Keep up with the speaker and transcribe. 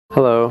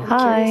Hello.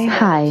 Hi.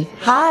 Hi.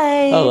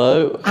 Hi.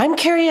 Hello. I'm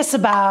curious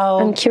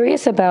about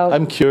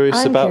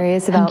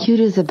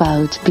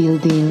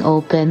Building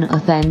open,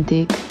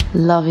 authentic,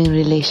 loving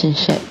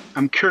relationship.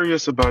 I'm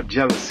curious about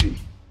jealousy.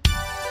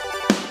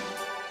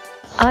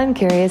 I'm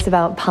curious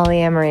about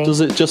polyamory.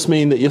 Does it just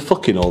mean that you're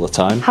fucking all the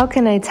time? How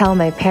can I tell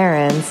my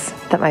parents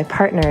that my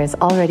partner is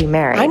already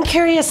married? I'm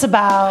curious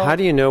about How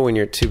do you know when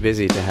you're too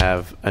busy to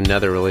have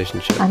another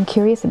relationship? I'm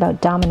curious about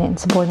dominant and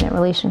subordinate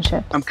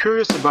relationships. I'm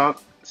curious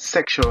about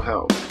sexual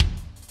health.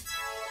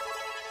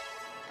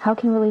 How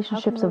can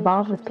relationships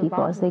evolve with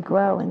people as they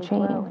grow and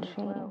change?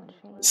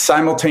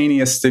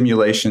 Simultaneous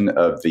stimulation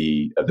of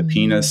the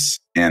penis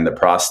and the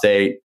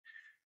prostate.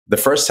 The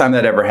first time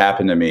that ever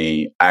happened to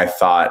me, I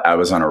thought I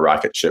was on a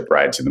rocket ship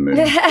ride to the moon.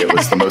 It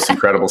was the most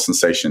incredible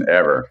sensation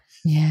ever.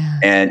 Yeah.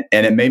 And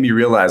it made me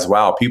realize,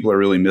 wow, people are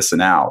really missing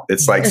out.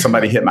 It's like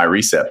somebody hit my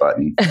reset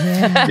button.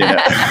 Yeah. You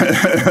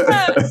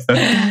know?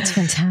 That's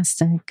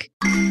fantastic.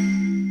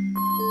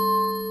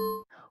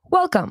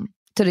 Welcome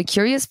to the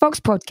Curious Fox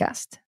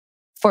podcast.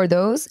 For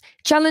those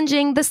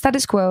challenging the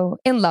status quo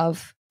in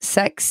love,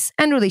 sex,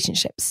 and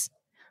relationships.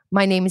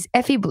 My name is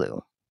Effy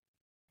Blue.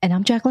 And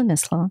I'm Jacqueline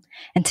Mislaw.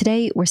 And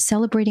today we're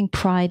celebrating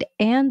Pride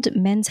and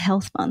Men's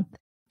Health Month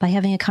by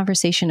having a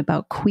conversation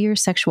about queer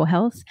sexual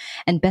health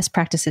and best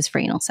practices for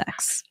anal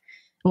sex.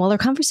 And while our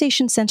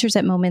conversation centers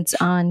at moments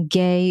on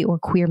gay or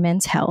queer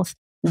men's health,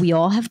 we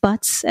all have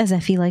butts, as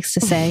Effy likes to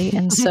say.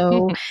 And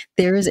so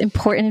there is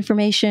important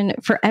information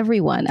for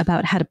everyone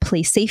about how to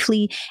play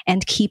safely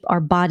and keep our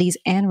bodies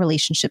and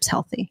relationships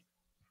healthy.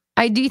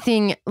 I do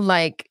think,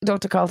 like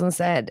Dr. Carlton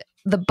said,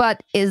 the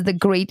butt is the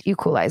great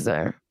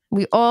equalizer.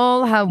 We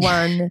all have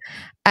one.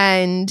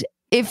 And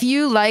if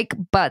you like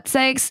butt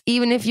sex,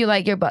 even if you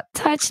like your butt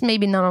touched,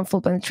 maybe not on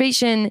full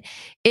penetration,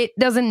 it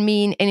doesn't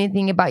mean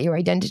anything about your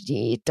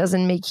identity. It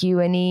doesn't make you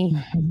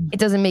it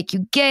doesn't make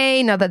you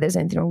gay. Not that there's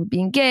anything wrong with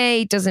being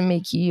gay. It doesn't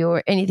make you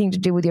or anything to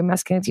do with your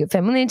masculinity or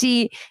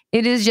femininity.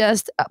 It is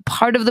just a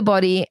part of the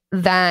body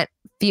that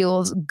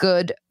feels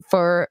good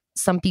for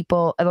some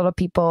people, a lot of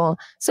people.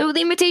 So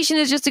the invitation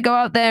is just to go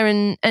out there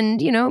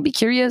and you know, be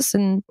curious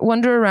and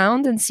wander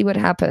around and see what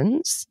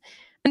happens.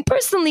 And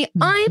personally,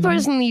 I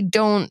personally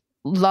don't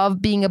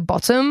love being a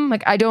bottom.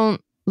 Like, I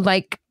don't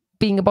like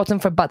being a bottom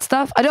for butt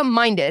stuff. I don't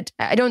mind it.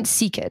 I don't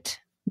seek it.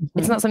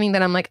 It's not something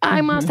that I'm like,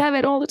 I must have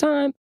it all the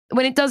time.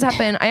 When it does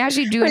happen, I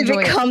actually do enjoy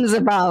it. If it comes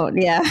about,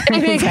 yeah.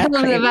 If it comes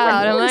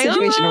about, I'm like,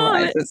 situation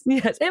arises.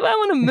 Yes. If I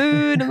want a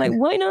mood, I'm like,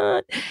 why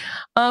not?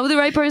 With the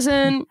right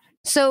person.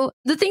 So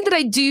the thing that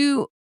I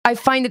do, I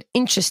find it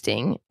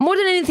interesting. More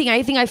than anything,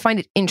 I think I find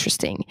it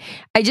interesting.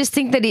 I just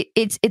think that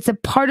it's a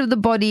part of the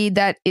body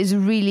that is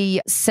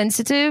really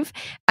sensitive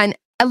and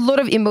a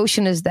lot of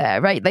emotion is there,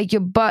 right? Like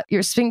your butt,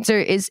 your sphincter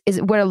is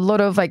where a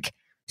lot of like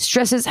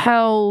stress is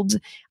held,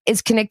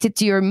 is connected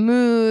to your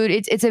mood.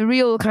 It's a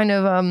real kind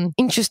of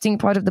interesting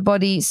part of the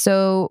body.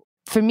 So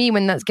for me,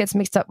 when that gets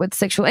mixed up with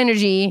sexual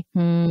energy,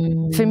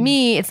 for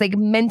me, it's like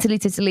mentally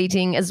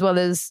titillating as well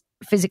as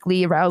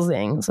physically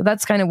arousing. So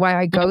that's kind of why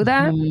I go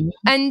there.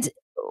 And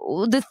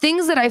the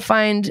things that I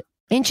find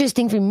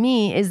interesting for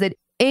me is that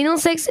anal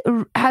sex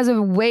has a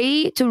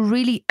way to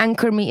really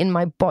anchor me in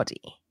my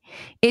body.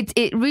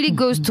 It really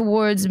goes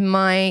towards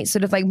my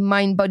sort of like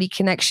mind-body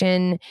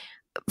connection.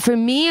 For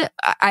me,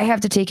 I have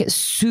to take it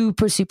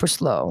super, super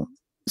slow.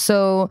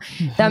 So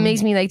that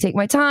makes me like take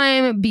my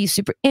time, be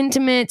super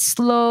intimate,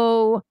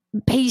 slow,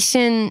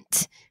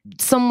 patient,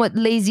 somewhat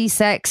lazy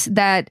sex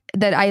that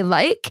I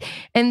like,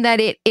 and that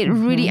it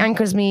really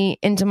anchors me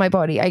into my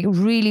body. I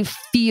really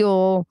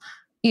feel,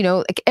 you know,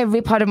 like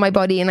every part of my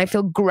body, and I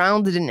feel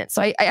grounded in it.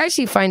 So I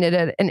actually find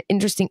it an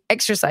interesting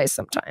exercise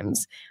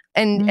sometimes,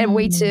 and a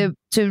way to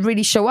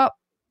really show up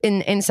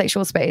in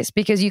sexual space,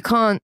 because you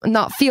can't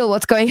not feel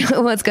what's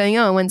going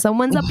on when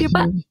someone's up your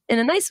butt in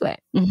a nice way.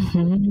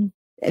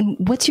 And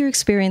what's your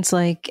experience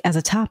like as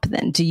a top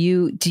then? Do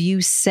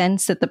you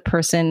sense that the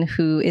person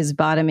who is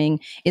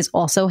bottoming is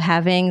also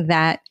having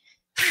that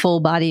full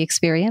body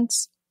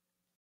experience?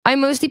 I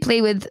mostly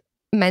play with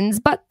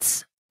men's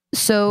butts.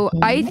 So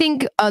I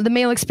think the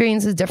male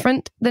experience is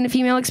different than a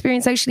female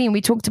experience, actually. And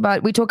we talk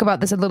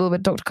about this a little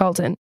bit, Dr.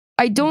 Carlton.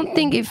 I don't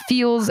think it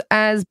feels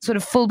as sort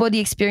of full body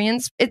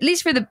experience, at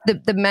least for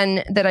the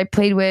men that I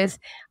played with.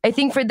 I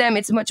think for them,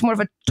 it's much more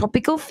of a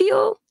topical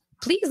feel.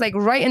 Please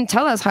write and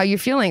tell us how you're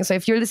feeling. So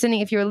if you're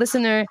a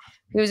listener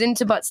who's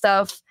into butt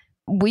stuff,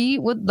 we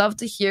would love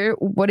to hear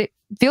what it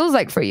feels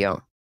like for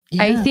you.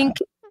 Yeah. I think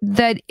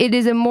that it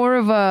is a more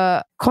of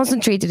a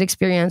concentrated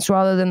experience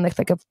rather than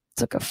like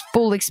a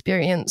full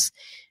experience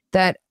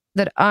that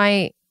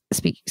I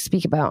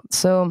speak about.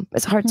 So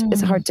it's hard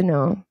to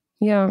know.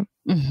 Yeah.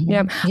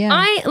 Yeah.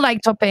 I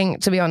like topping,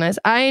 to be honest.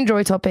 I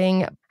enjoy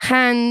topping.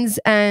 Hands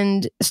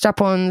and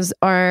strap-ons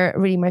are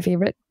really my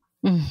favorite.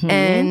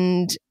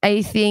 And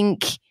I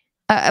think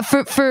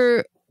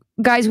for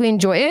guys who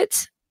enjoy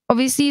it,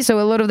 obviously, so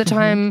a lot of the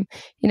time,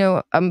 you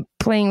know, I'm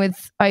playing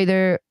with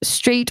either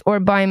straight or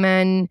bi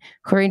men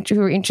who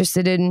are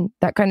interested in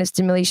that kind of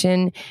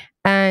stimulation,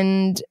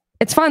 and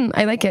it's fun.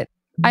 I like it.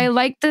 I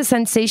like the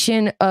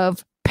sensation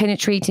of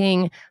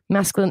penetrating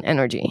masculine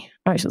energy,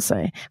 I should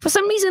say. For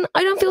some reason,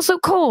 I don't feel so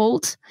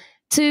cold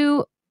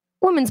to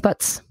women's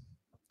butts.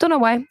 Don't know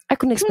why. I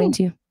couldn't explain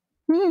to you.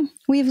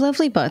 We have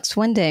lovely butts.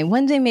 One day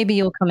maybe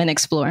you'll come and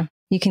explore.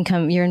 You can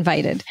come. You're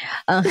invited.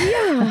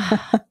 Yeah,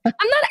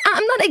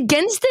 I'm not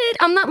against it.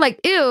 I'm not like,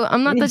 ew.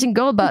 I'm not touching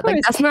girl butt.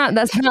 Like that's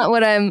not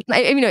what I'm.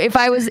 If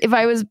I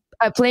was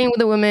playing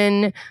with a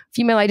woman,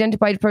 female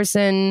identified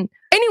person,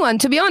 anyone,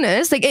 to be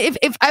honest, like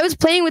if I was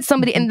playing with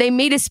somebody and they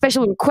made a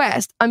special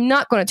request, I'm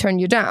not going to turn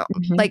you down.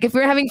 Like if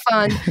we're having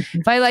fun,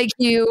 if I like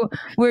you,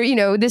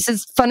 this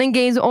is fun and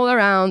games all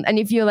around. And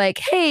if you're like,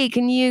 hey,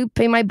 can you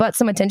pay my butt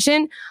some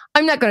attention?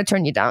 I'm not going to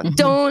turn you down.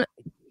 Don't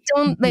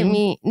let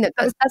me. No,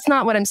 that's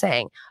not what I'm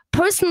saying.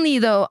 Personally,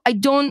 though, I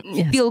don't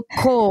feel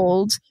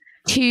cold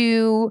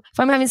to, if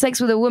I'm having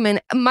sex with a woman,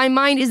 my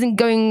mind isn't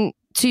going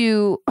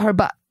to her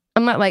butt.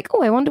 I'm not like,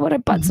 oh, I wonder what her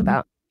butt's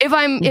about.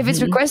 If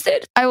it's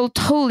requested, I will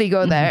totally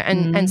go there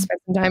and spend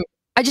some time.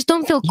 I just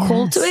don't feel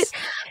cold to it.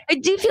 I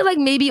do feel like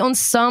maybe on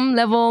some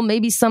level,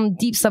 maybe some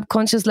deep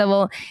subconscious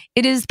level,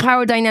 it is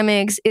power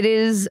dynamics. It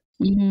is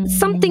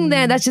something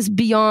there that's just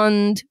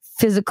beyond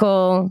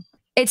physical.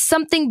 It's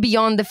something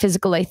beyond the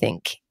physical, I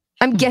think.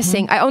 I'm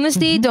guessing. I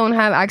honestly don't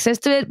have access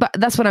to it, but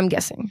that's what I'm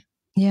guessing.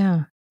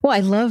 Yeah. Well, I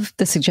love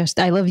the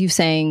suggestion. I love you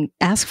saying,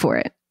 ask for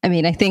it. I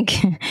mean, I think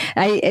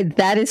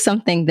that is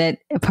something that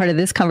part of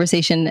this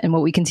conversation and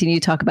what we continue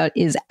to talk about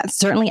is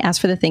certainly ask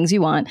for the things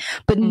you want,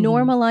 but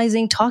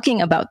normalizing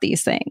talking about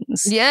these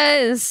things.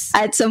 Yes.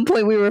 At some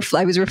point,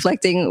 I was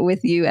reflecting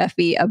with you,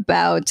 Effy,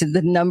 about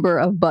the number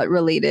of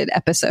butt-related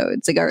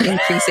episodes, like our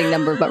increasing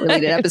number of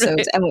butt-related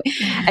episodes.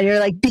 And you're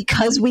like,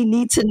 because we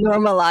need to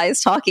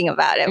normalize talking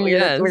about it.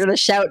 We're going to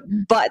shout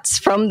butts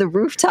from the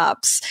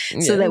rooftops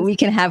so that we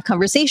can have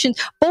conversations,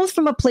 both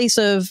from a place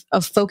of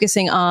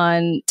focusing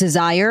on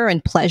desire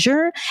and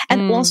pleasure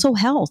and also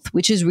health,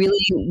 which is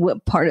really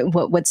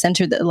what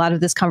centered a lot of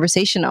this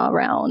conversation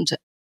around.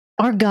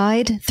 Our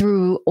guide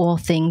through all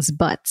things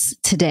butts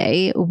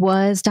today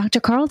was Dr.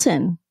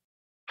 Carlton.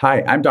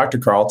 Hi, I'm Dr.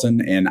 Carlton,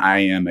 and I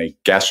am a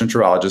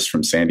gastroenterologist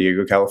from San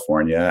Diego,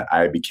 California.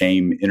 I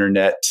became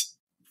internet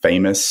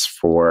famous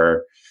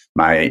for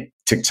my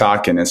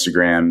TikTok and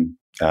Instagram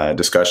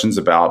discussions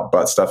about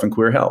butt stuff and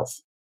queer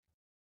health.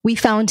 We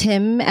found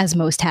him, as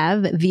most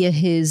have, via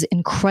his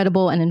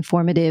incredible and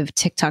informative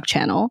TikTok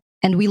channel.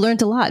 And we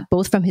learned a lot,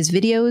 both from his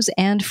videos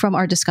and from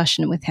our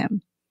discussion with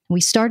him.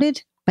 We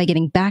started by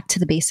getting back to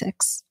the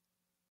basics.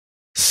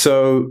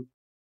 So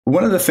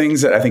one of the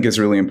things that I think is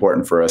really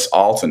important for us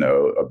all to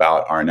know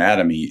about our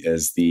anatomy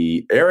is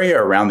the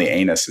area around the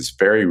anus is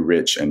very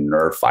rich in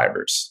nerve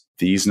fibers.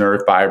 These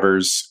nerve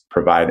fibers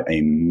provide a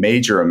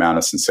major amount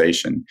of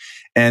sensation.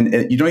 And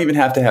you don't even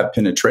have to have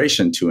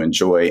penetration to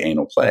enjoy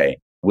anal play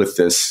with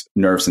this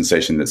nerve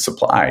sensation that's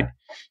supplied.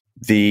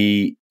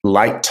 The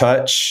light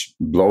touch,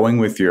 blowing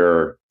with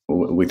your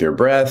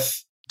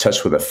breath,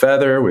 touch with a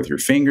feather, with your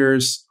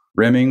fingers,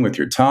 rimming with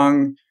your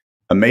tongue,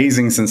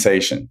 amazing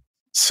sensation.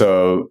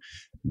 So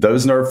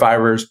those nerve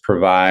fibers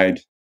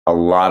provide a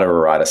lot of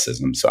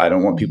eroticism. So I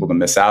don't want people to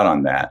miss out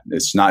on that.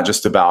 It's not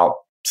just about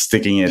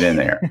sticking it in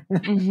there.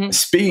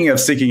 Speaking of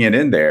sticking it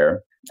in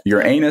there,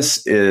 your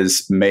anus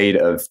is made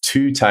of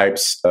two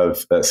types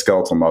of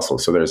skeletal muscle.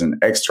 So there's an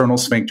external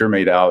sphincter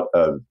made out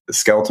of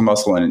skeletal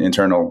muscle and an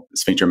internal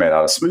sphincter made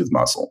out of smooth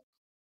muscle.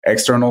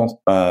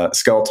 External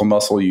skeletal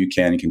muscle you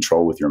can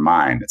control with your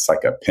mind. It's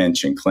like a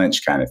pinch and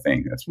clench kind of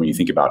thing. That's when you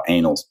think about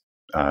anal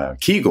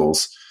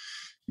Kegels.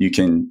 You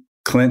can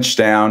clench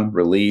down,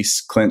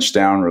 release, clench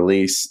down,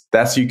 release.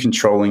 That's you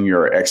controlling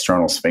your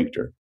external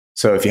sphincter.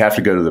 So if you have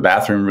to go to the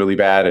bathroom really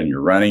bad and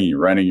you're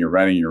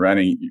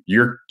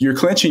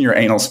clenching your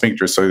anal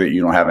sphincter so that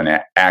you don't have an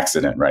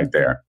accident right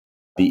there.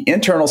 The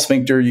internal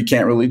sphincter, you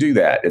can't really do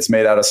that. It's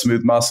made out of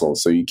smooth muscle,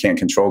 so you can't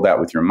control that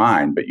with your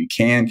mind, but you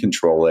can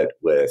control it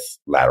with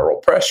lateral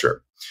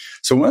pressure.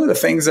 So one of the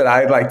things that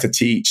I like to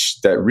teach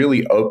that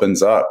really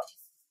opens up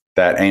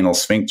that anal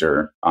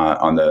sphincter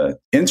on the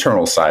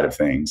internal side of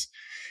things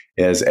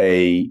is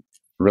a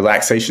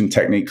relaxation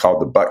technique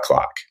called the butt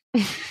clock.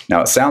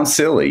 Now, it sounds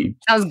silly.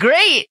 Sounds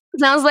great.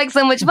 Sounds like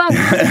so much fun.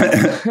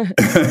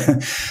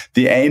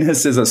 The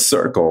anus is a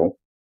circle.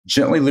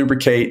 Gently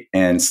lubricate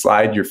and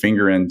slide your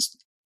finger in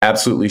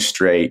absolutely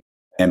straight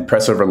and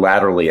press over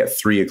laterally at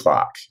 3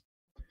 o'clock.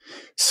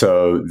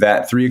 So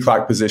that 3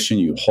 o'clock position,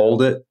 you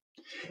hold it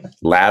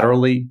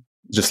laterally,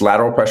 just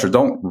lateral pressure.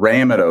 Don't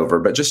ram it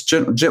over, but just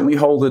gently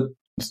hold it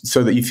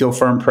so that you feel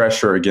firm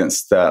pressure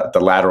against the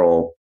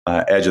lateral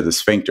edge of the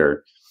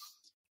sphincter.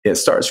 It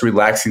starts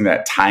relaxing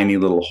that tiny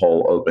little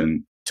hole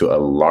open to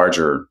a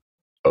larger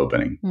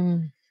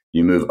opening.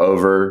 You move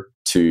over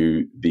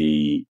to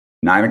the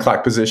 9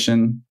 o'clock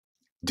position,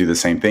 do the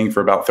same thing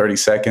for about 30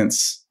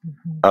 seconds,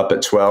 up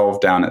at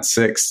 12, down at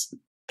 6.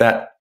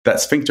 That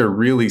sphincter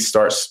really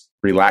starts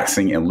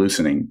relaxing and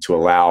loosening to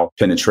allow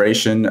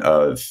penetration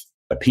of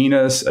a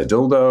penis, a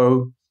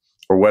dildo,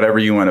 or whatever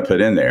you want to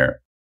put in there.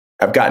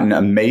 I've gotten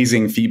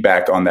amazing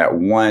feedback on that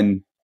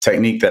one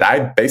technique that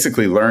I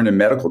basically learned in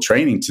medical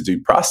training to do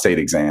prostate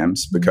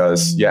exams,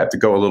 because you have to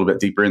go a little bit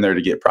deeper in there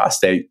to get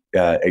prostate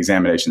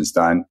examinations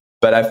done.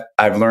 But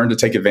I've learned to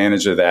take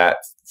advantage of that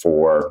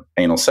for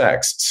anal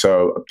sex.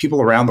 So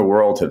people around the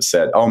world have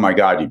said, "Oh my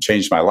God, you've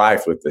changed my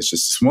life with this."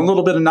 Just one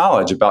little bit of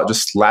knowledge about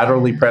just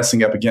laterally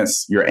pressing up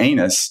against your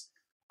anus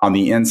on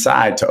the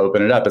inside to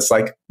open it up. It's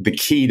like the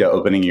key to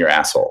opening your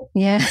asshole.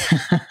 Yeah.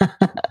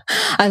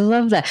 I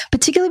love that,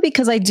 particularly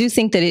because I do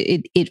think that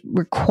it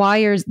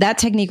requires, that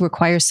technique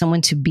requires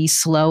someone to be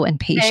slow and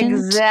patient.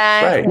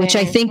 Exactly. Right. Which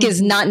I think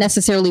is not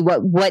necessarily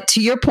what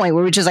to your point,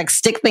 where we just like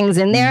stick things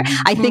in there.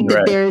 I think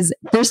that there's,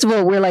 first of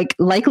all, we're like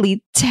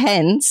likely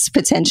tense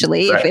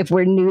potentially if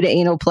we're new to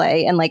anal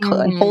play and like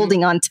and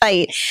holding on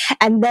tight.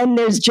 And then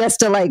there's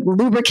just a like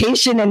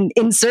lubrication and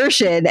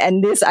insertion.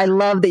 And this, I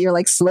love that you're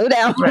like, slow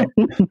down.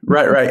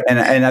 Right.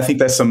 And I think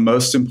that's the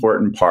most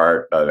important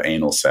part of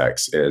anal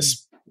sex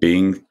is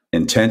being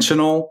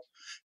intentional,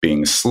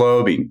 being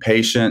slow, being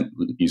patient,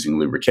 using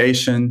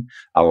lubrication,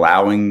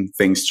 allowing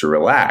things to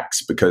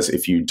relax. Because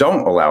if you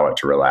don't allow it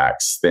to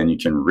relax, then you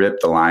can rip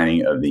the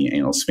lining of the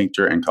anal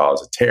sphincter and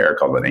cause a tear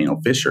called an anal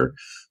fissure,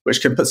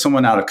 which can put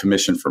someone out of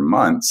commission for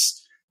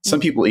months. Some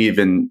people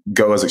even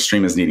go as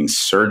extreme as needing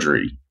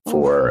surgery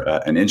for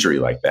an injury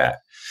like that.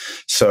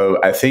 So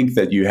I think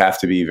that you have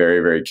to be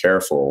very, very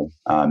careful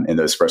in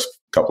those first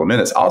couple of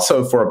minutes.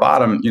 Also, for a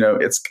bottom,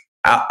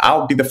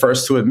 I'll be the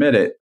first to admit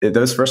it.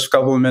 Those first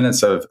couple of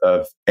minutes of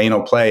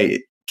anal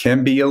play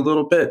can be a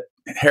little bit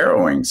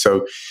harrowing.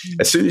 So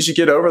as soon as you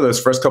get over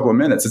those first couple of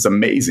minutes, it's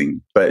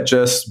amazing. But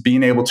just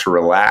being able to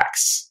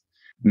relax,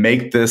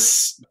 make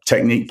this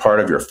technique part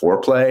of your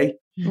foreplay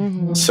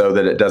so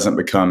that it doesn't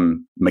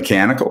become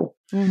mechanical.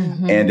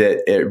 And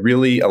it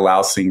really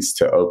allows things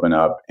to open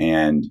up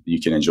and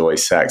you can enjoy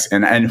sex.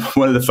 And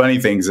one of the funny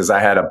things is I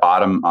had a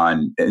bottom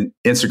on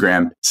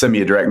Instagram send me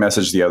a direct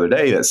message the other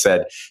day that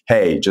said,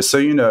 "Hey, just so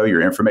you know,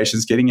 your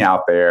information's getting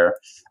out there.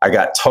 I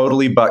got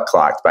totally butt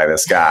clocked by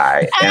this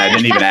guy and I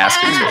didn't even ask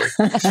him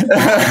to."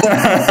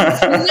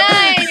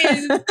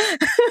 Nice.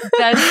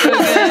 That's so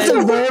good. That's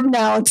a verb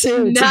now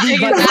too.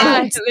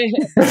 Exactly.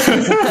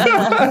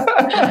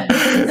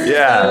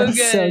 Yeah.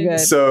 So good.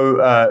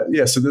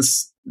 So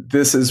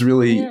this is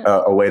really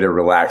a way to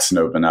relax and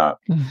open up.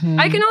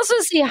 I can also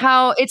see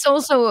how it's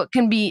also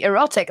can be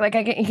erotic. Like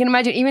I can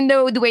imagine, even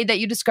though the way that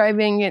you're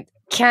describing it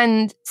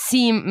can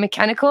seem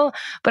mechanical,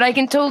 but I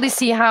can totally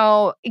see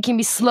how it can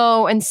be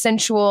slow and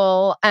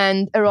sensual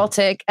and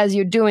erotic as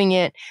you're doing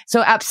it.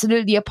 So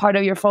absolutely a part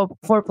of your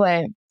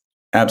foreplay.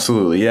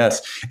 Absolutely,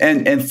 yes.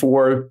 And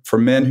for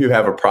men who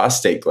have a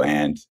prostate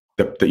gland,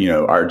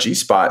 our G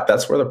spot,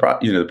 that's where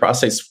the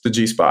prostate's the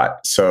G spot.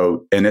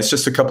 So, and it's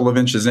just a couple of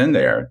inches in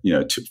there,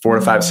 4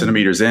 to 5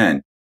 centimeters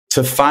in.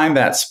 To find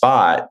that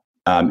spot,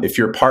 if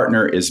your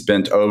partner is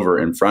bent over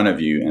in front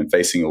of you and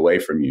facing away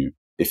from you,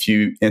 if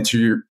you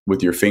enter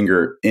with your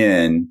finger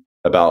in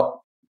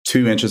about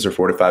 2 inches or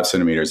 4 to 5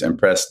 centimeters and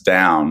press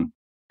down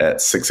at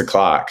 6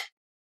 o'clock,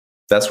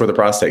 that's where the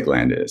prostate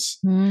gland is.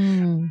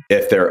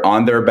 If they're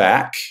on their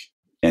back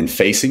and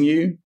facing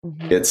you,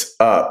 it's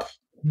up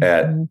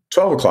at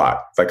 12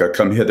 o'clock, like a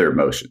come hither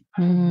motion.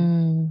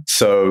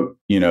 So,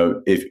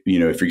 if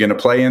you're going to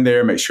play in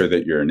there, make sure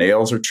that your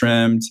nails are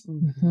trimmed.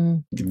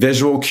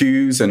 Visual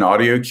cues and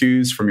audio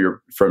cues from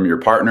your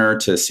partner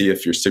to see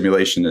if your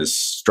stimulation is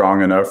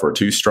strong enough or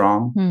too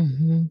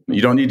strong.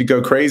 You don't need to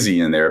go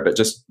crazy in there, but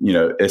just,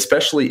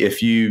 especially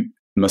if you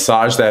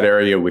massage that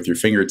area with your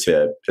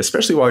fingertip,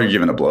 especially while you're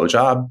giving a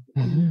blowjob,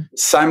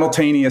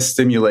 simultaneous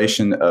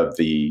stimulation of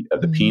the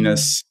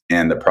penis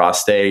and the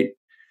prostate.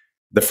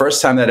 The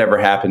first time that ever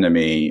happened to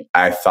me,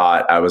 I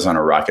thought I was on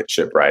a rocket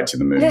ship ride to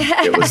the moon.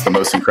 It was the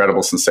most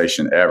incredible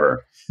sensation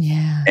ever.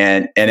 Yeah.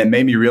 And it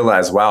made me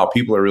realize, wow,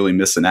 people are really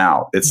missing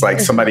out. It's like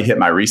somebody hit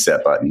my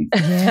reset button.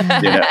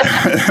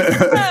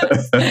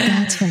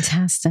 That's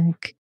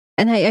fantastic.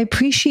 And I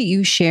appreciate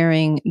you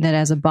sharing that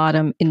as a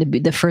bottom in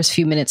the first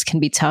few minutes can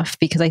be tough,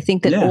 because I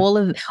think that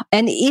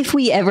and if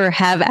we ever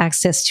have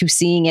access to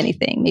seeing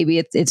anything, maybe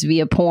it's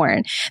via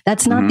porn,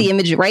 that's not the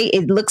image, right?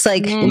 It looks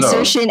like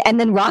insertion and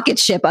then rocket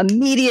ship,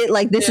 immediate,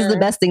 like this is the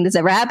best thing that's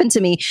ever happened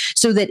to me.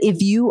 So that if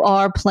you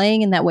are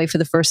playing in that way for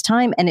the first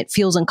time and it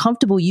feels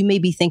uncomfortable, you may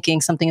be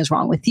thinking something is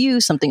wrong with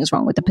you, something is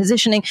wrong with the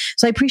positioning.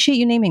 So I appreciate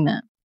you naming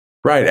that.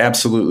 Right,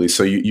 absolutely.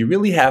 So you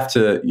really have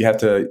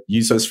to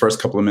use those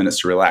first couple of minutes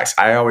to relax.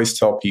 I always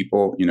tell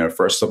people,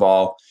 first of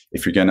all,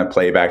 if you're going to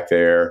play back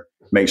there,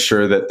 make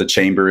sure that the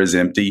chamber is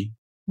empty.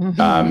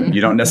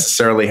 You don't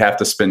necessarily have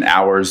to spend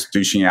hours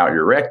douching out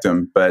your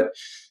rectum, but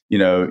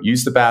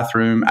use the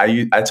bathroom.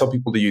 I tell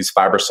people to use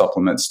fiber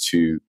supplements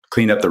to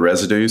clean up the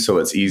residue, so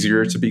it's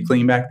easier to be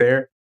clean back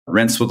there.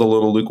 Rinse with a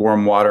little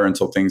lukewarm water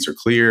until things are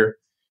clear.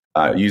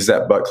 Use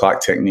that butt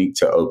clock technique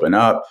to open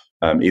up.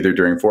 Either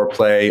during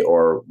foreplay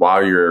or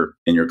while you're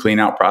in your clean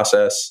out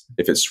process,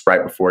 if it's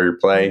right before your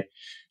play.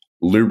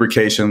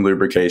 Lubrication,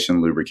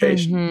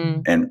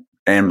 and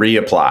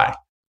reapply.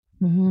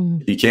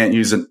 You can't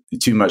use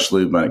too much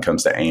lube when it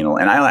comes to anal.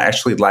 And I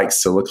actually like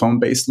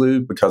silicone-based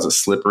lube because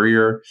it's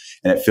slipperier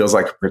and it feels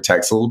like it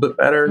protects a little bit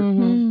better.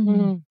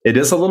 It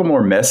is a little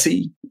more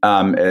messy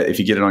if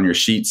you get it on your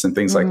sheets and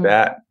things like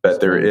that.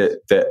 But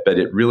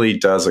it really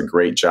does a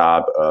great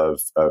job of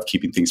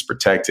keeping things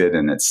protected.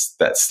 And it's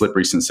that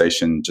slippery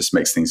sensation just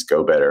makes things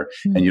go better.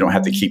 And you don't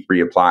have to keep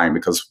reapplying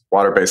because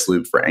water-based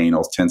lube for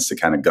anal tends to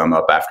kind of gum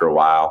up after a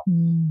while.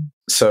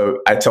 So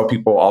I tell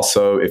people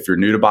also, if you're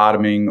new to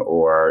bottoming,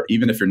 or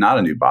even if you're not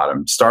a new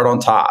bottom, start on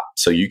top.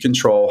 So you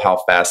control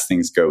how fast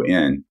things go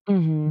in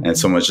and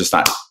someone's just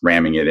not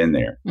ramming it in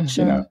there,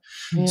 you know?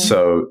 Yeah.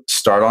 So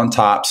start on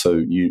top.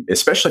 So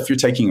especially if you're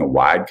taking a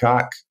wide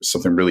cock,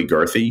 something really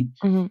girthy,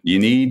 you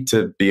need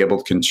to be able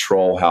to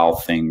control how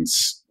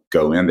things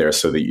go in there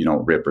so that you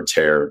don't rip or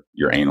tear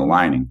your anal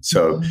lining.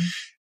 So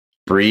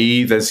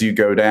breathe as you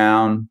go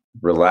down,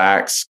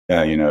 relax,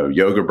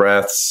 yoga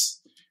breaths.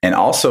 And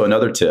also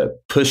another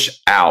tip, push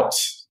out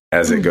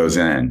as it goes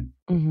in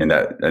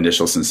that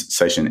initial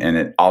sensation. And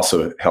it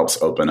also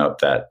helps open up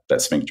that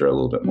sphincter a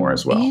little bit more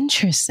as well.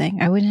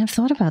 Interesting. I wouldn't have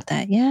thought about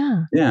that.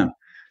 Yeah. Yeah.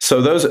 So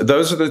those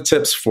are the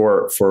tips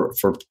for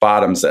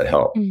bottoms that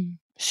help.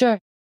 Sure.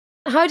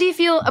 How do you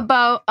feel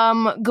about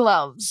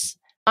gloves?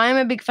 I'm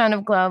a big fan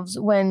of gloves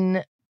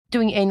when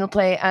doing anal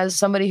play as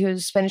somebody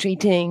who's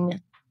penetrating.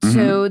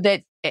 So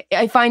that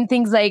I find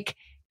things like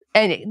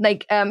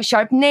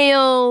sharp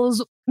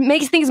nails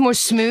makes things more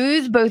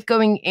smooth, both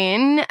going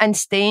in and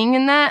staying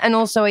in that. And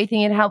also I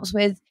think it helps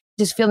with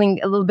just feeling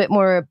a little bit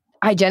more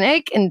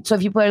hygienic. And so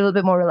if people are a little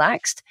bit more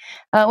relaxed,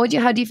 how do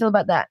you feel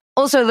about that?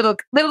 Also a little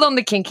on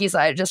the kinky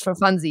side, just for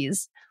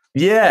funsies.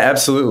 Yeah,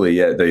 absolutely.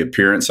 Yeah, the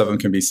appearance of them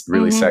can be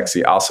really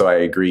sexy. Also, I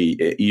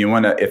agree. You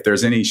want to, if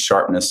there's any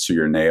sharpness to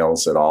your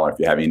nails at all, if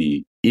you have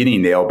any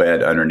nail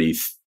bed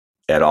underneath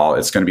at all,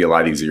 it's going to be a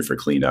lot easier for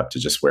cleanup to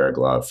just wear a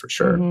glove for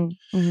sure.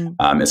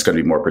 It's going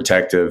to be more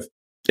protective.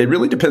 It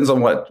really depends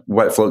on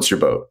what floats your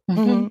boat.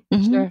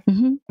 Sure.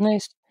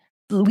 Nice.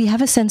 We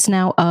have a sense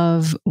now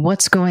of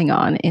what's going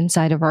on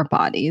inside of our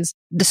bodies.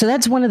 So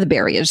that's one of the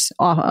barriers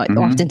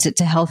often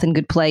to health and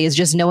good play, is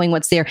just knowing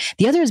what's there.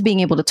 The other is being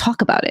able to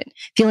talk about it,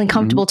 feeling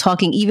comfortable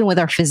talking even with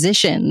our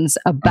physicians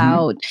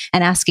about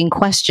and asking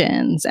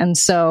questions. And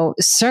so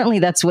certainly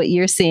that's what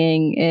you're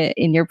seeing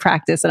in your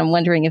practice. And I'm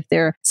wondering if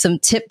there are some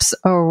tips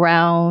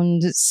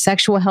around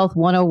sexual health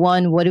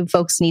 101. What do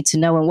folks need to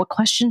know and what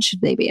questions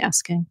should they be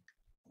asking?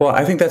 Well,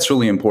 I think that's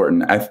really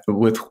important.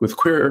 With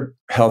queer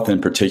health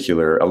in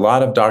particular, a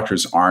lot of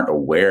doctors aren't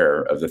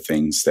aware of the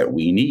things that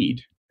we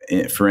need.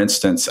 For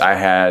instance, I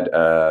had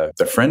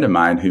a friend of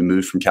mine who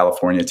moved from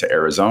California to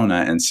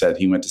Arizona and said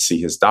he went to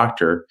see his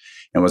doctor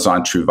and was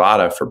on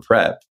Truvada for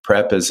PrEP.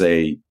 PrEP is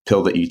a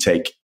pill that you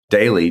take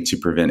daily to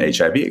prevent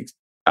HIV.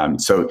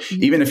 So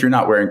even if you're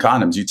not wearing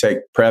condoms, you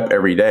take PrEP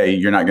every day,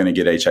 you're not going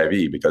to get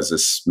HIV because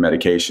this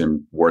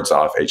medication wards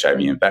off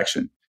HIV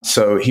infection.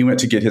 So he went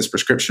to get his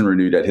prescription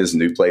renewed at his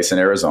new place in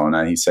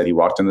Arizona. He said he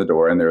walked in the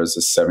door and there was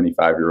this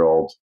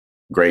 75-year-old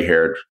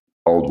gray-haired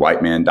old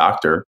white man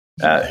doctor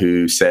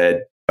who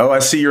said, "Oh, I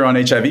see you're on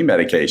HIV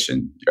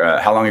medication.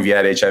 How long have you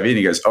had HIV?" And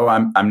he goes, "Oh,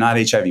 I'm not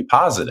HIV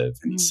positive."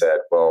 And he said,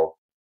 "Well,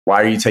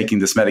 why are you taking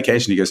this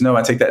medication?" He goes, "No,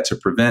 I take that to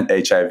prevent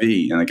HIV."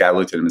 And the guy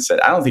looked at him and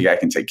said, "I don't think I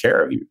can take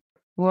care of you."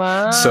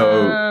 Wow.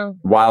 So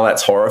while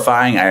that's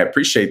horrifying, I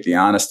appreciate the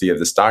honesty of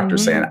this doctor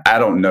saying, "I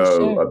don't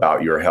know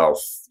about your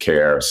health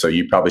care, so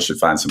you probably should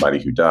find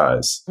somebody who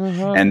does."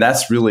 And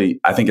that's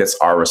really, I think it's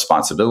our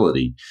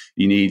responsibility.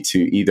 You need to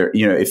either,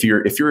 if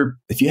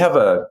you have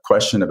a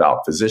question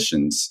about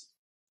physicians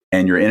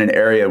and you're in an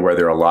area where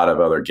there are a lot of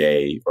other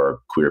gay or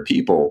queer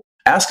people,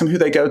 ask them who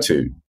they go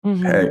to.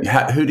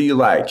 Who do you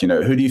like?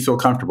 Who do you feel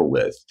comfortable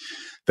with?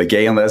 The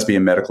Gay and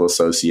Lesbian Medical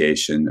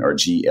Association, or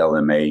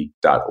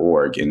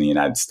GLMA.org in the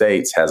United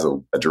States, has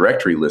a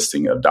directory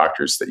listing of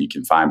doctors that you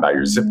can find by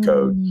your zip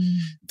code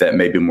that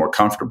may be more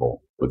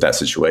comfortable with that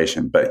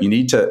situation. But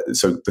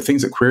so the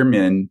things that queer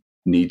men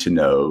need to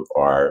know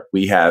are,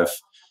 we have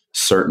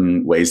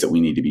certain ways that we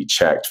need to be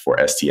checked for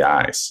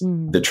STIs.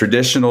 The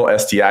traditional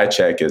STI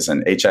check is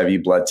an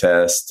HIV blood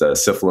test, a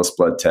syphilis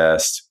blood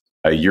test,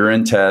 a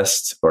urine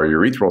test, or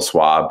urethral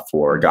swab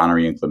for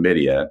gonorrhea and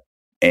chlamydia.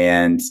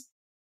 And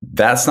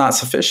that's not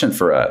sufficient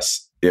for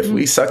us. If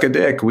we suck a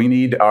dick, we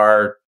need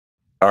our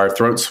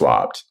throat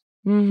swabbed.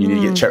 You need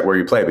to get checked where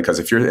you play, because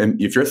if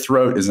your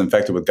throat is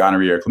infected with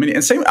gonorrhea or chlamydia,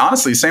 and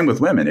same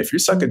with women, if you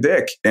suck a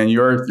dick and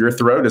your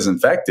throat is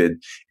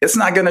infected, it's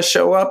not going to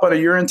show up on a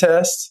urine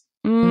test.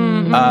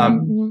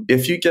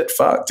 If you get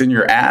fucked in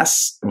your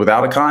ass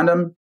without a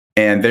condom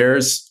and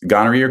there's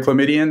gonorrhea or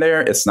chlamydia in there,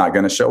 it's not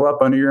going to show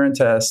up on a urine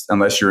test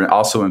unless you're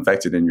also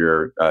infected in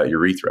your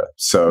urethra.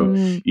 So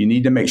you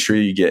need to make sure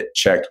you get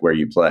checked where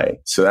you play.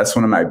 So that's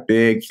one of my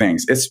big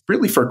things. It's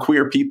really for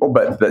queer people,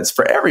 but it's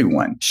for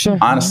everyone. Sure.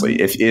 Honestly,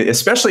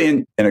 especially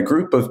in a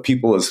group of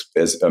people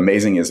as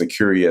amazing as the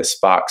Curious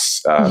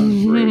Fox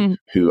group,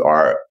 who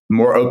are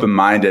more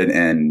open-minded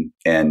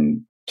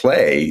and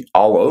play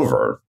all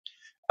over,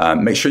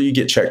 make sure you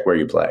get checked where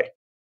you play.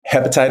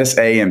 Hepatitis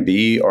A and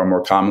B are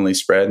more commonly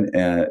spread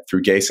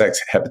through gay sex.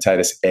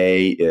 Hepatitis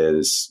A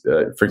is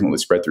frequently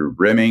spread through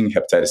rimming.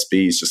 Hepatitis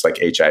B is just like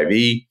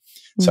HIV.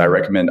 So I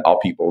recommend all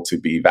people to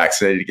be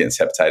vaccinated against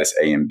hepatitis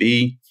A and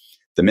B.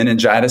 The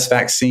meningitis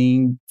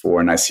vaccine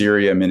for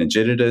Neisseria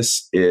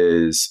meningitidis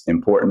is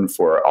important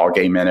for all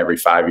gay men every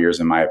 5 years,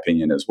 in my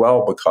opinion, as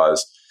well,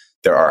 because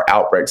there are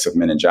outbreaks of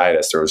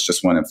meningitis. There was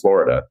just one in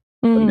Florida,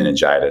 of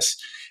meningitis.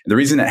 The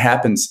reason it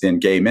happens in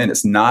gay men,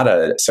 it's not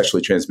a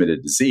sexually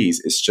transmitted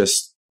disease. It's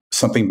just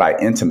something by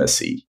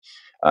intimacy.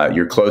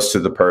 You're close to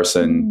the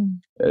person.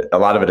 A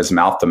lot of it is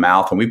mouth to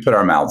mouth, and we put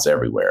our mouths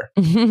everywhere,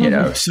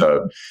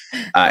 so,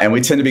 and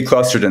we tend to be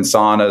clustered in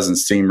saunas and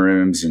steam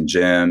rooms and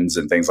gyms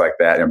and things like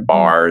that, and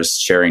bars,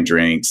 sharing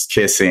drinks,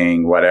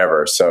 kissing,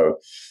 whatever. So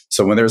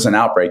when there's an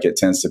outbreak, it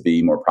tends to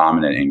be more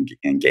prominent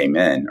in gay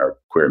men or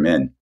queer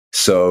men.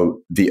 So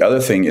the other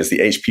thing is the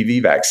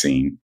HPV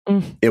vaccine.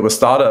 It was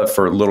thought of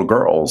for little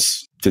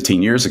girls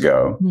 15 years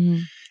ago.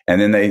 And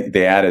then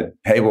they added,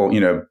 hey, well,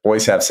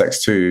 boys have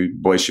sex too.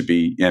 Boys should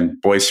be, and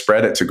boys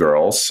spread it to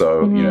girls.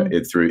 So,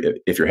 if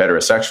you're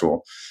heterosexual,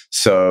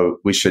 so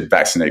we should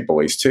vaccinate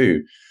boys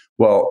too.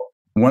 Well,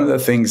 one of the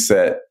things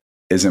that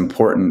is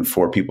important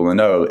for people to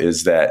know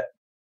is that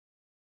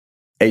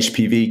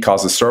HPV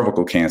causes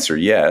cervical cancer,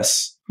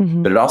 yes,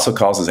 but it also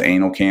causes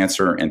anal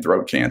cancer and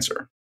throat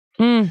cancer.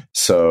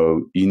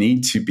 So you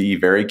need to be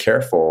very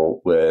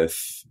careful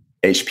with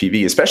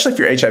HPV, especially if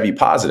you're HIV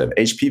positive.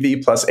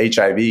 HPV plus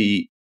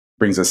HIV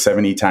brings a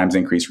 70 times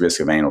increased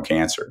risk of anal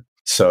cancer.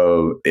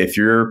 So if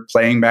you're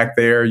playing back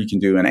there, you can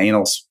do an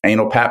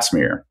anal pap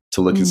smear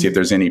to look and see if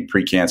there's any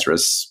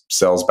precancerous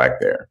cells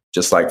back there,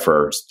 just like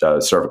for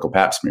cervical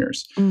pap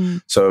smears.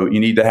 So you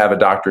need to have a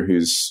doctor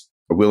who's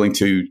willing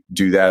to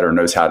do that or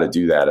knows how to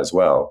do that as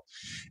well.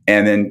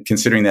 And then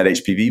considering that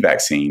HPV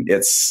vaccine,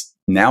 it's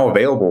now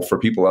available for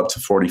people up to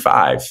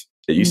 45.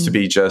 It used to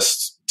be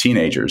just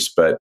teenagers,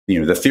 but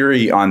the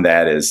theory on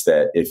that is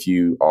that if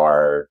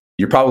you're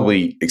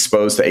probably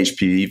exposed to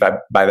HPV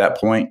by that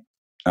point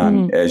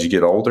as you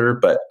get older.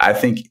 But I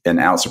think an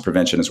ounce of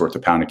prevention is worth a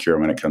pound of cure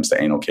when it comes to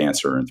anal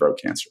cancer and throat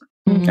cancer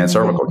and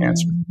cervical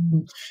cancer.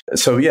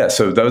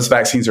 So those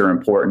vaccines are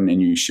important,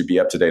 and you should be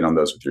up to date on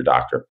those with your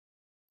doctor.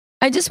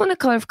 I just want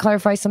to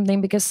clarify something,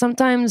 because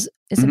sometimes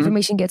this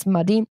information gets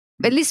muddy.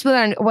 At least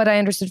what I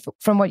understood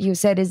from what you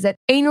said is that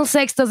anal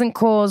sex doesn't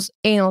cause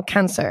anal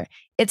cancer.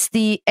 It's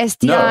the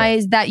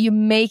STIs that you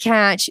may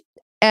catch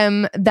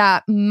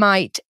that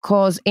might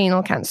cause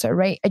anal cancer,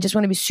 right? I just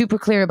want to be super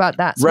clear about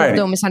that, so people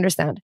don't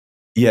misunderstand.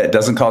 Yeah, it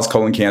doesn't cause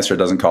colon cancer. It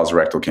doesn't cause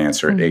rectal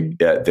cancer.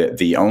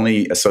 The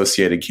only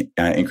associated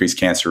increased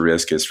cancer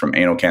risk is from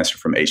anal cancer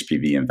from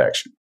HPV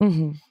infection.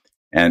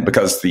 And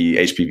because the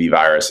HPV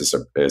virus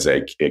is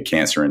a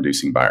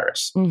cancer-inducing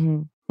virus.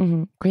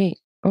 Great.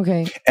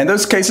 Okay. And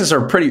those cases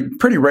are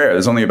pretty rare.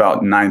 There's only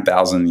about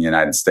 9,000 in the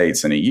United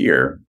States in a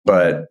year.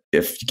 But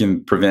if you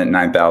can prevent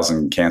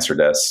 9,000 cancer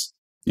deaths,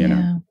 you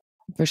know.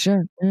 For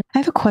sure. I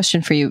have a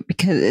question for you,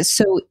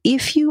 because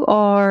if you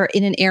are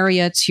in an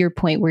area, to your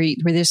point, where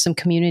there's some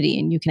community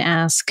and you can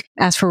ask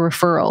for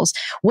referrals,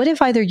 what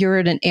if either you're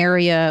in an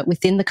area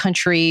within the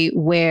country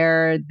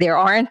where there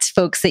aren't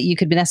folks that you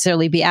could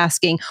necessarily be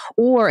asking,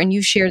 and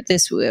you've shared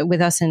this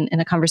with us in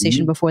a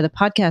conversation before the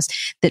podcast,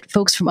 that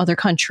folks from other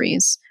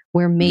countries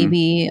where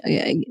maybe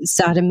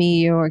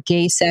sodomy or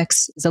gay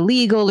sex is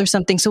illegal or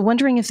something. So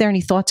wondering if there are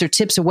any thoughts or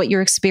tips, or what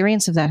your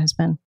experience of that has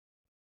been.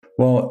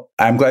 Well,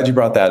 I'm glad you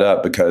brought that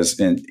up, because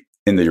in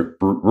the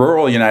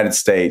rural United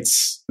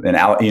States,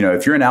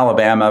 if you're in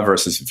Alabama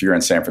versus if you're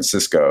in San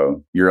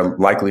Francisco, your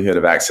likelihood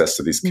of access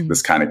to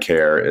this kind of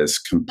care is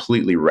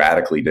completely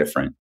radically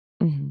different.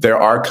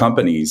 There are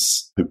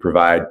companies who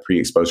provide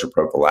pre-exposure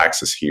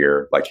prophylaxis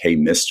here, like Hey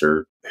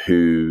Mister,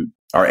 who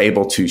are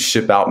able to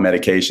ship out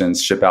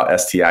medications, ship out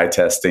STI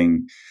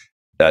testing,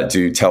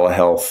 do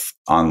telehealth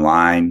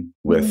online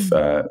with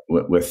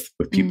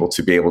people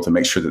to be able to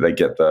make sure that they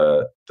get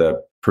the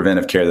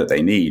preventive care that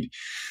they need.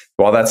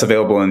 While that's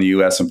available in the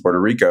U.S. and Puerto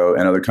Rico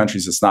and other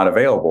countries, it's not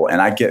available.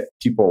 And I get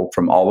people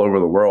from all over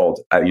the world.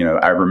 I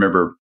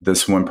remember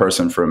this one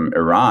person from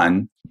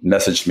Iran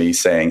messaged me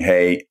saying,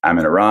 "Hey, I'm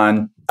in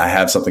Iran. I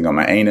have something on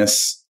my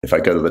anus. If I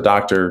go to the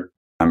doctor,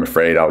 I'm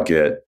afraid I'll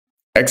get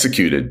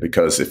executed,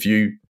 because if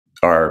you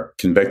are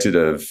convicted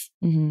of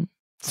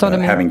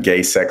having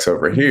gay sex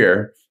over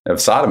here, of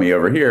sodomy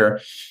over here,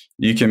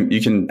 you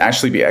can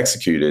actually be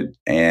executed.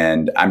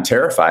 And I'm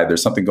terrified.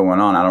 There's something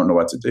going on. I don't know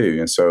what to do."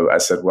 And so I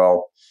said,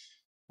 well,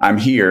 I'm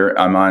here.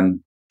 I'm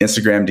on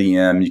Instagram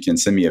DM. You can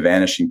send me a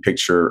vanishing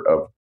picture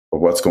of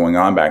what's going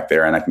on back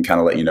there, and I can kind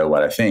of let you know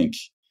what I think.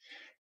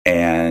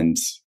 And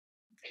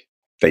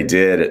they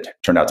did. It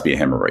turned out to be a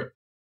hemorrhoid.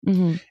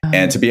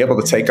 And to be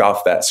able to take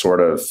off that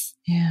sort of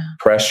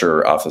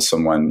pressure off of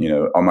someone,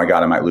 oh my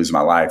God, I might lose my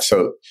life.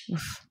 So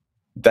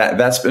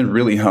that's been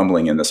really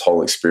humbling in this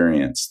whole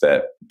experience,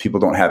 that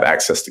people don't have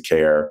access to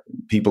care.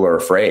 People are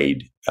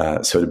afraid.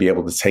 So to be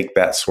able to take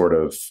that sort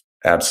of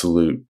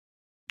absolute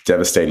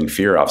devastating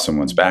fear off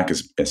someone's back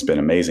has been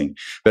amazing.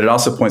 But it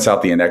also points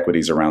out the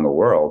inequities around the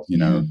world.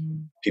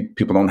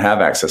 People don't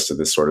have access to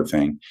this sort of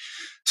thing.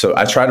 So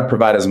I try to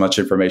provide as much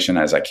information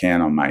as I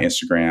can on my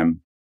Instagram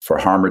for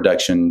harm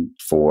reduction,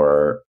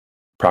 for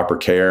proper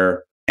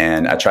care.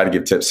 And I try to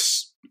give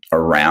tips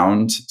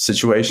around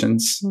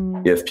situations.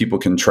 If people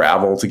can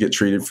travel to get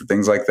treated for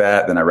things like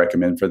that, then I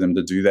recommend for them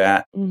to do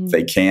that. If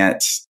they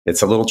can't,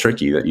 it's a little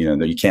tricky that,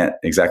 that you can't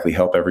exactly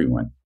help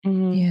everyone.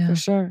 Yeah, for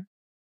sure.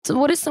 So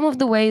what are some of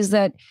the ways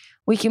that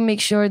we can make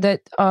sure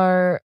that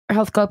our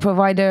healthcare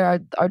provider,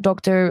 our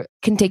doctor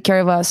can take care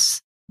of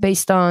us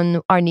based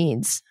on our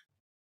needs?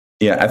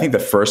 Yeah, I think the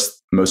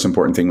first most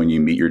important thing when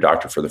you meet your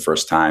doctor for the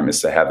first time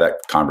is to have that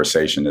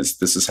conversation is,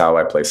 this is how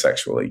I play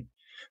sexually.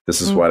 This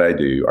is what I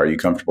do. Are you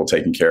comfortable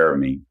taking care of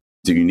me?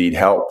 Do you need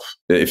help?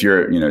 If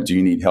you're, do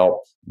you need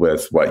help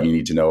with what you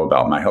need to know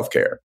about my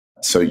healthcare?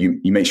 So you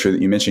make sure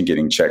that you mention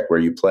getting checked where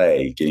you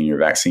play, getting your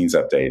vaccines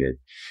updated,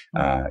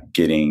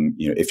 getting,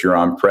 if you're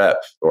on PrEP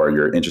or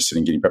you're interested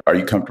in getting PrEP, are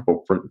you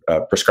comfortable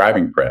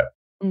prescribing PrEP?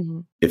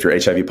 If you're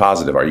HIV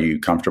positive, are you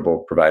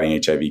comfortable providing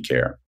HIV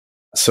care?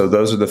 So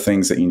those are the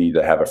things that you need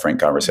to have a frank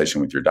conversation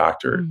with your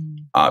doctor.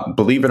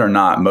 Believe it or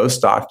not,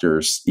 most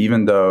doctors,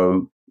 even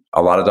though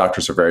a lot of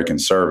doctors are very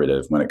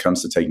conservative, when it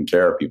comes to taking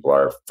care of people,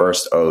 our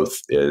first oath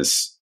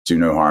is do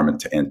no harm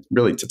and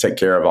really to take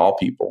care of all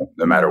people,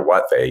 no matter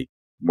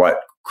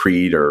what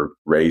creed or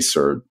race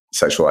or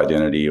sexual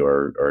identity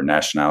or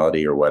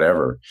nationality or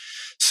whatever.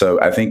 So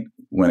I think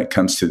when it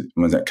comes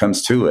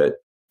to it,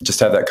 just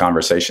have that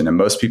conversation, and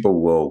most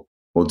people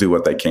will do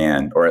what they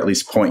can, or at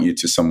least point you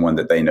to someone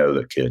that they know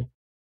that could.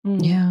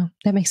 Yeah,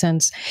 that makes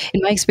sense.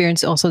 In my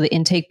experience, also the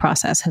intake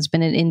process has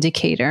been an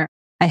indicator.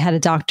 I had a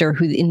doctor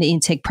who in the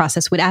intake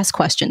process would ask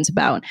questions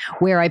about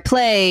where I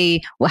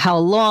play, how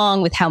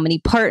long, with how many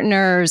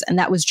partners. And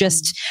that was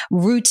just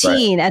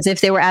routine, as if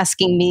they were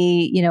asking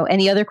me,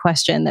 any other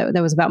question that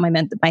was about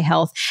my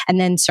health. And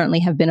then certainly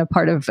have been a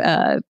part of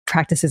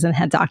practices and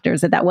had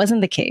doctors that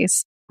wasn't the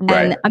case.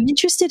 And I'm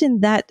interested in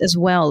that as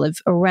well,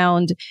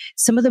 around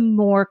some of the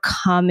more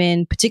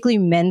common, particularly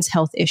men's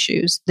health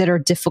issues that are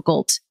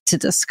difficult to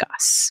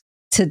discuss.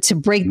 To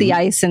break the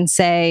ice and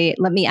say,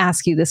 let me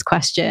ask you this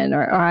question,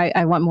 or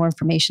I want more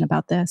information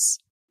about this.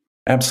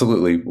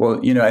 Absolutely. Well,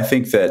 I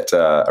think that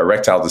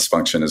erectile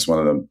dysfunction is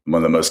one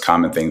of the most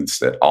common things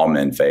that all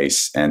men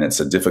face, and it's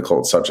a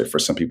difficult subject for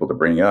some people to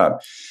bring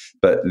up.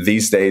 But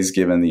these days,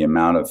 given the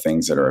amount of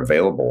things that are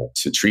available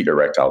to treat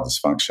erectile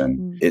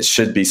dysfunction, it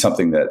should be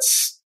something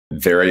that's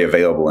very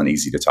available and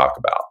easy to talk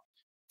about.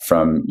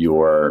 From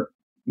your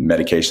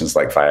medications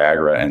like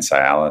Viagra and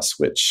Cialis,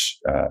 which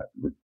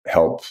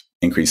help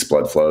increase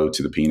blood flow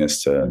to the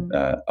penis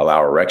to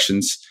allow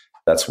erections.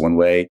 That's one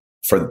way.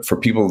 For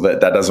people that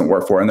doesn't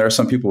work for, and there are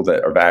some people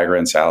that Viagra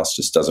and Cialis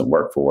just doesn't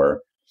work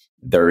for.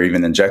 There are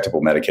even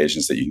injectable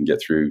medications that you can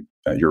get through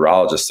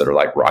urologists that are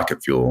like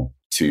rocket fuel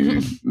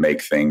to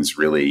make things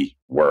really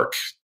work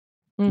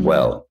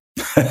well.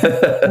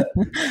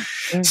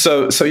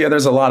 So yeah,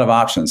 there's a lot of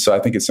options. So I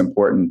think it's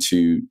important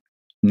to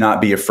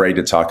not be afraid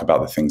to talk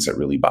about the things that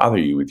really bother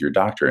you with your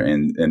doctor.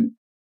 And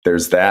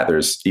there's that.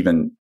 There's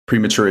even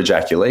premature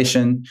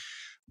ejaculation.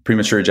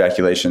 Premature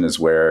ejaculation is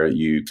where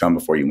you come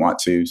before you want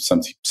to.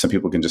 Some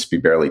people can just be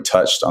barely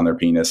touched on their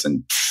penis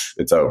and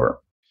it's over.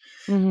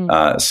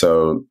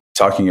 So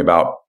talking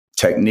about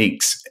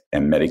techniques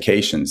and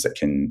medications that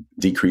can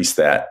decrease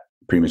that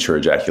premature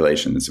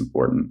ejaculation is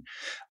important.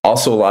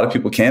 Also, a lot of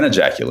people can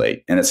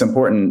ejaculate, and it's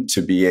important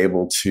to be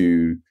able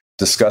to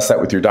discuss that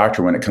with your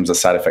doctor when it comes to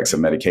side effects of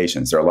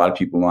medications. There are a lot of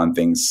people on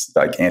things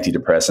like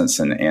antidepressants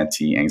and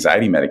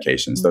anti-anxiety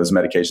medications. Those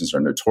medications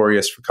are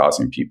notorious for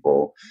causing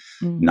people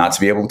not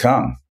to be able to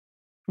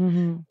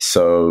come.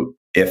 So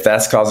if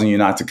that's causing you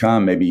not to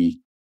come, maybe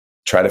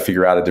try to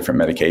figure out a different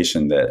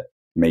medication that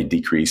may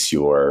decrease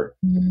your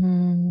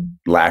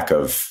lack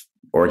of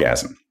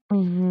orgasm.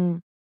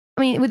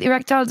 I mean, with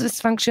erectile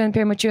dysfunction,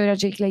 premature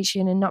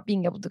ejaculation, and not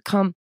being able to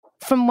come,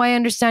 from my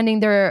understanding,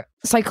 there are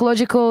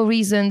psychological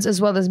reasons as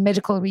well as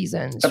medical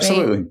reasons.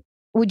 Absolutely. Right?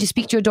 Would you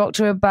speak to your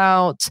doctor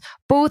about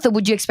both, or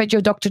would you expect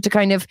your doctor to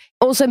kind of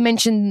also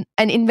mention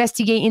and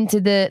investigate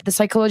into the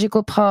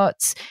psychological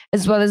parts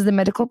as well as the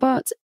medical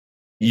parts?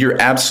 You're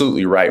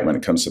absolutely right when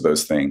it comes to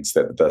those things,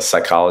 that the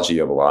psychology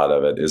of a lot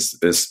of it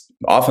is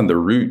often the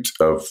root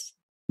of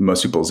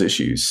most people's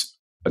issues.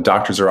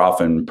 Doctors are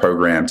often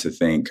programmed to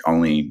think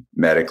only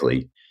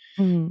medically,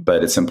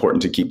 but it's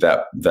important to keep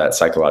that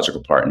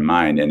psychological part in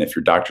mind. And if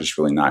your doctor's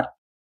really not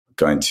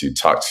going to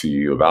talk to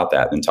you about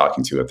that, then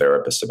talking to a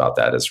therapist about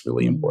that is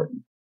really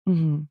important.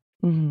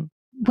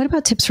 What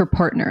about tips for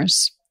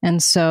partners?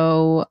 And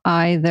so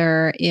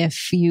either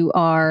if you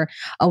are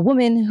a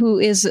woman who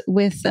is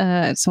with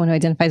someone who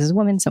identifies as a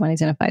woman, someone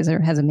identifies or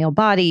has a male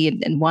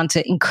body and want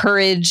to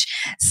encourage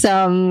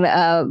some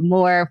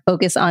more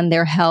focus on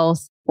their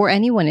health, or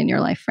anyone in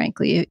your life,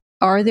 frankly,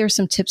 are there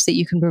some tips that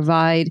you can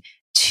provide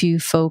to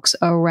folks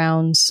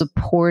around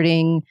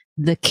supporting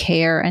the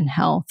care and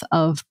health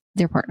of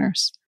their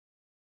partners?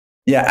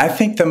 Yeah, I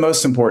think the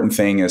most important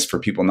thing is for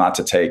people not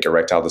to take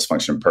erectile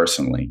dysfunction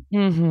personally.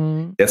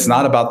 Mm-hmm. It's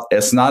not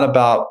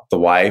about the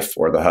wife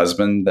or the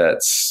husband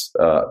that's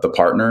the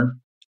partner.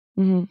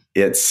 Mm-hmm.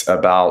 It's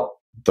about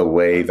the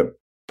way the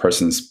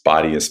person's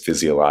body is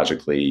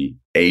physiologically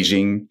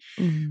aging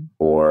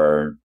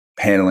or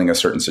handling a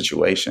certain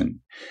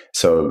situation.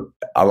 So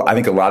I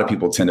think a lot of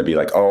people tend to be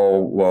like, oh,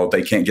 well,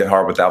 they can't get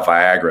hard without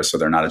Viagra, so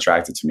they're not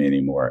attracted to me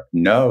anymore.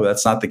 No,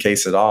 that's not the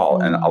case at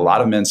all. And a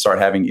lot of men start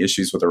having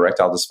issues with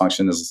erectile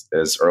dysfunction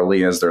as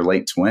early as their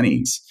late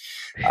 20s,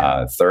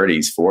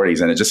 30s,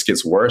 40s. And it just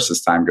gets worse as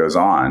time goes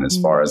on as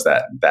far as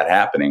that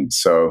happening.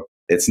 So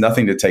it's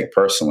nothing to take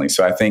personally.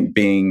 So I think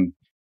being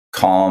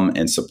calm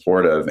and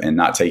supportive and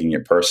not taking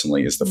it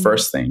personally is the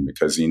first thing,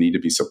 because you need to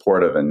be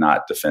supportive and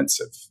not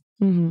defensive.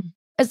 Mm-hmm.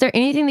 Is there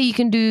anything that you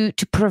can do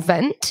to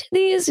prevent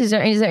these? Is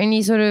there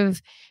any sort of,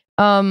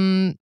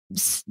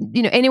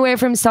 anywhere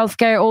from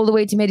self-care all the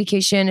way to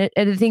medication?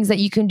 Are the things that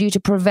you can do to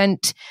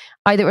prevent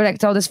either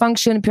erectile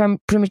dysfunction,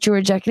 premature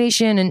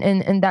ejaculation,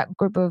 and that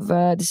group of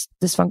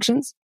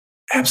dysfunctions?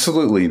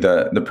 Absolutely.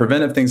 The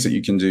preventive things that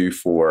you can do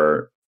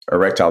for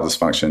erectile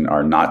dysfunction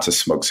are not to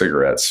smoke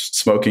cigarettes.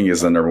 Smoking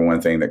is the number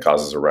one thing that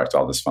causes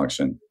erectile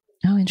dysfunction.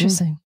 Oh,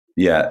 interesting.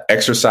 Yeah.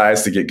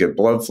 Exercise to get good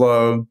blood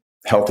flow,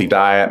 healthy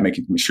diet,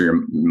 making sure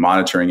you're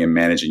monitoring and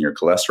managing your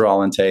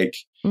cholesterol intake.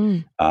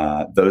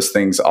 Those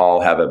things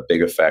all have a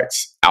big effect.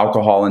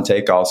 Alcohol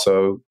intake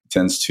also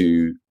tends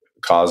to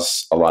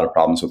cause a lot of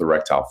problems with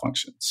erectile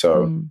function.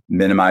 So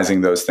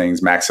minimizing those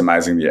things,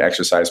 maximizing the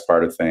exercise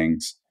part of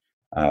things,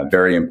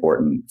 very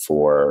important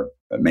for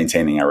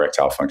maintaining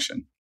erectile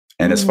function.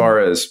 And as far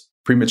as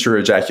premature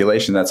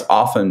ejaculation, that's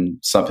often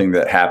something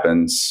that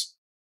happens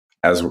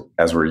as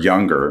we're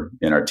younger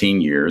in our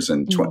teen years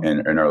and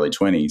early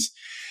 20s.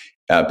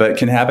 But it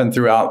can happen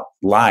throughout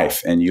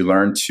life, and you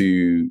learn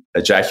to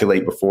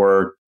ejaculate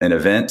before an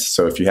event.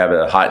 So if you have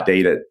a hot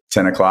date at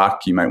 10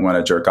 o'clock, you might want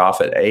to jerk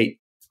off at 8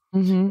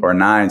 or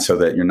 9 so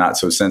that you're not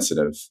so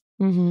sensitive.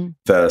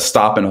 The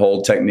stop and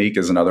hold technique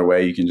is another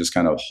way you can just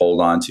kind of hold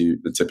on to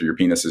the tip of your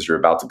penis as you're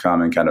about to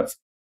come and kind of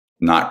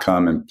not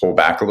come and pull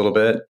back a little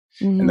bit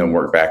and then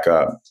work back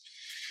up.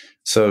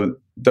 So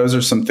those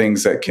are some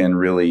things that can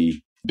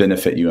really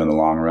benefit you in the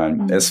long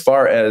run. As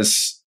far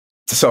as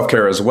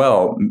self-care as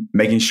well,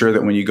 making sure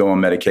that when you go on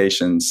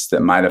medications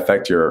that might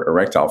affect your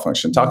erectile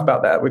function, talk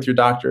about that with your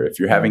doctor. If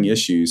you're having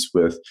issues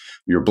with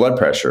your blood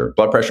pressure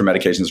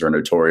medications are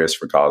notorious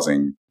for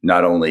causing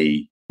not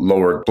only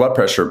lower blood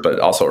pressure, but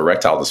also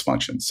erectile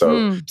dysfunction.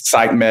 So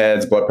psych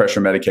meds, blood pressure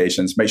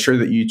medications, make sure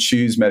that you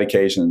choose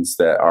medications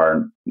that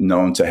are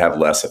known to have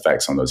less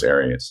effects on those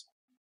areas.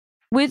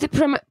 With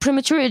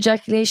premature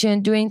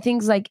ejaculation, doing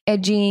things like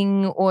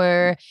edging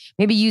or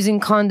maybe using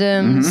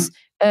condoms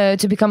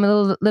to become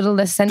a little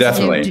less sensitive.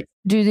 Definitely.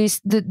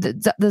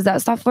 Does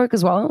that stuff work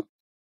as well?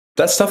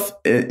 That stuff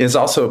is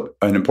also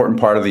an important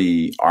part of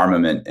the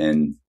armament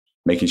in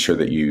making sure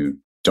that you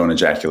don't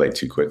ejaculate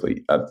too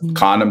quickly.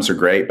 Condoms are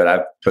great, but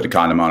I've put a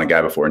condom on a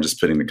guy before, and just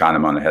putting the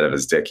condom on the head of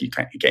his dick, he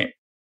can't.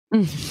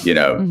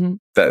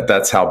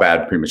 That's how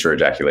bad premature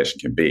ejaculation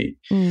can be.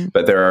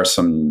 But there are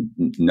some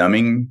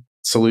numbing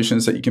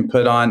solutions that you can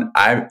put on.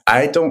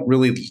 I don't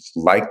really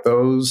like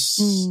those,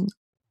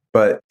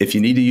 but if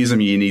you need to use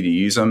them, you need to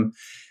use them.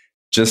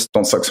 Just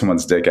don't suck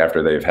someone's dick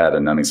after they've had a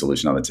numbing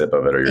solution on the tip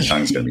of it, or your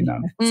tongue's going to be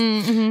numb.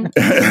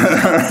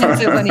 That's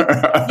so funny.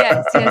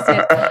 Yes.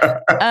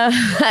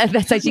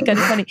 That's actually kind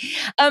of funny.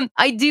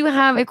 I do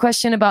have a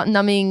question about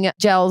numbing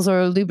gels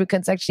or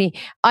lubricants, actually.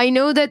 I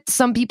know that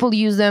some people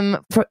use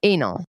them for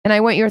anal, and I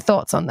want your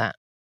thoughts on that.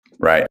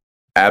 Right.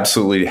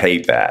 Absolutely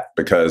hate that,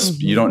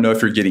 because you don't know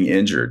if you're getting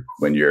injured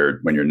when you're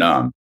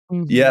numb.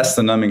 Yes,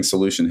 the numbing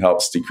solution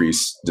helps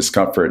decrease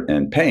discomfort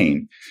and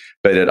pain,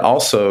 but it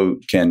also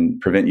can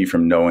prevent you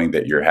from knowing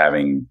that you're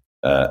having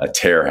a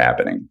tear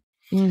happening.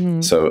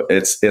 So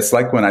it's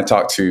like when I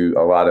talk to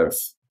a lot of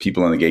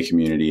people in the gay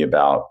community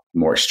about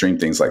more extreme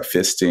things like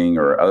fisting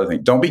or other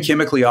things. Don't be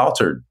chemically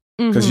altered,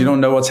 because you don't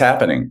know what's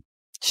happening.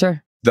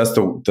 Sure. That's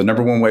the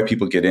number one way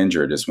people get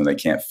injured, is when they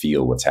can't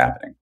feel what's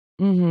happening.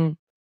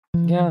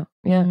 Yeah.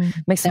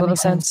 Makes a lot of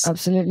sense.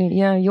 Absolutely.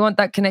 Yeah. You want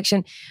that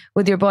connection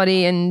with your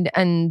body and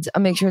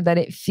make sure that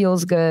it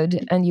feels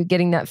good and you're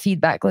getting that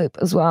feedback loop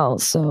as well.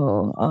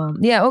 So,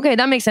 okay.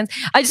 That makes sense.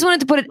 I just wanted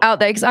to put it out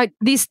there because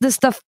this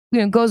stuff,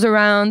 goes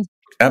around.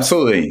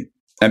 Absolutely.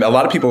 And a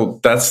lot of people,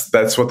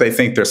 that's what they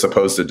think they're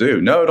supposed to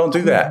do. No, don't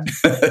do that.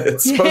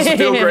 It's supposed to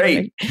feel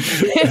great.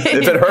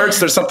 If it hurts,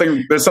 there's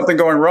something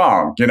going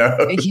wrong,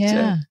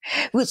 Yeah.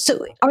 Well,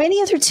 so are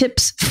any other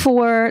tips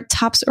for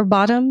tops or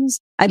bottoms?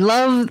 I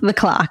love the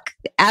clock.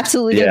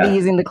 Absolutely going to be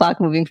using the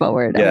clock moving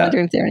forward. I'm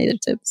wondering if there are any other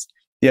tips.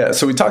 Yeah.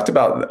 So we talked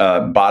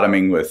about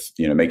bottoming with,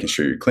 making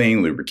sure you're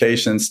clean,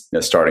 lubrications,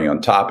 starting on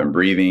top and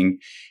breathing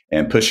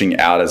and pushing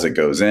out as it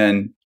goes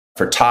in.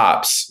 For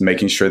tops,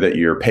 making sure that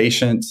you're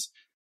patient.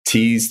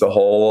 Tease the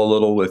hole a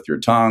little with your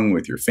tongue,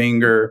 with your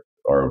finger,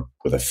 or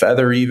with a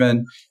feather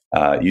even,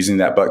 using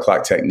that butt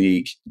clock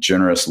technique,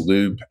 generous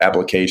lube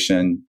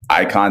application,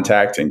 eye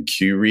contact and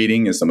cue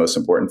reading is the most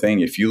important thing.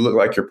 If you look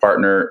at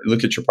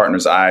your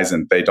partner's eyes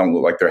and they don't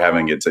look like they're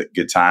having a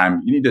good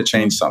time, you need to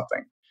change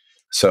something.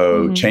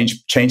 So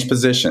change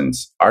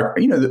positions.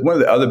 One of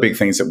the other big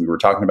things that we were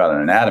talking about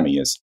in anatomy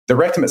is the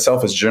rectum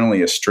itself is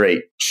generally a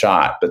straight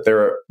shot, but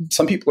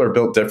some people are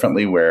built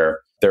differently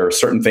where there are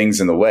certain things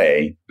in the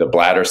way. The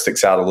bladder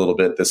sticks out a little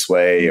bit this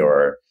way,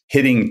 or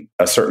hitting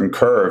a certain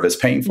curve is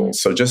painful.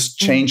 So just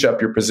change up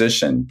your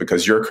position,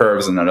 because your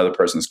curves and another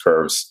person's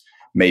curves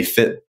may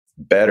fit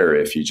better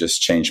if you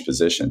just change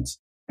positions.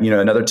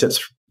 Another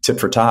tip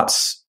for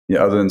tops,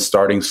 other than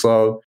starting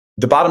slow,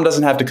 the bottom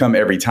doesn't have to come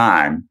every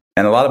time.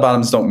 And a lot of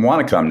bottoms don't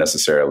want to come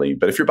necessarily.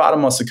 But if your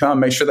bottom wants to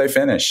come, make sure they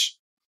finish.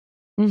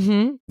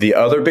 The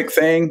other big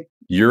thing,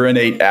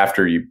 urinate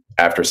after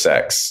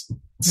sex.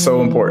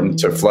 So important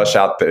to flush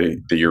out the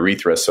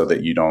urethra so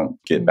that you don't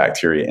get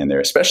bacteria in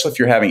there, especially if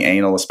you're having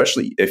anal,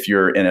 especially if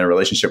you're in a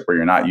relationship where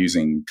you're not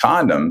using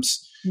condoms,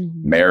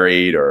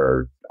 married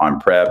or on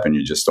PrEP, and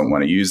you just don't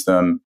want to use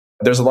them.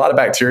 There's a lot of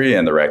bacteria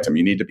in the rectum.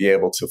 You need to be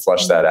able to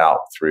flush that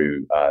out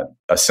through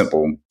a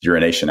simple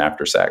urination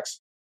after sex.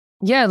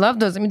 Yeah, I love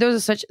those. I mean,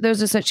 those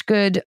are such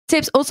good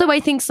tips. Also, I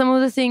think some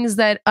of the things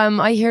that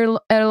I hear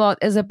a lot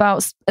is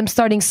about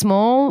starting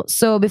small.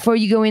 So before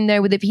you go in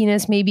there with the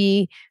penis,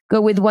 maybe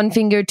go with 1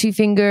 finger, 2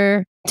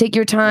 finger, take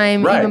your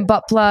time, even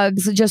butt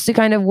plugs, just to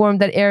kind of warm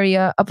that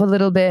area up a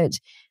little bit.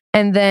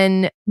 And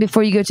then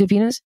before you go to the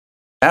penis?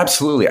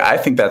 Absolutely. I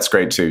think that's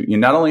great too.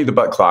 Not only the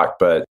butt clock,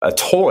 but a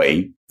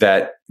toy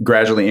that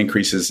gradually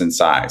increases in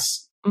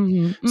size.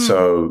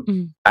 So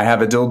I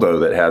have a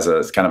dildo that has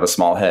a kind of a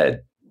small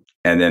head.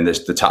 And then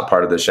the top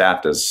part of the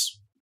shaft is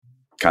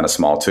kind of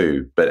small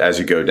too. But as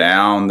you go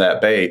down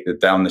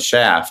down the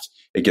shaft,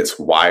 it gets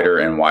wider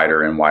and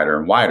wider and wider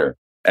and wider.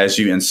 As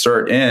you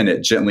insert in,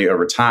 it gently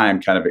over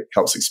time kind of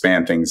helps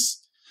expand things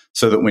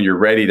so that when you're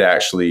ready to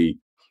actually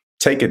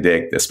take a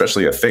dick,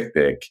 especially a thick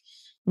dick,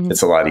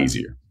 it's a lot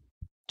easier.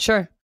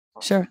 Sure.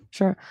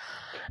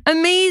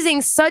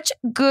 Amazing. Such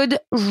good,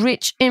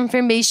 rich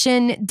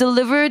information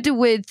delivered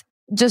with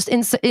just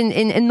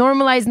in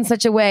normalized in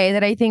such a way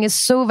that I think is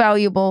so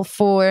valuable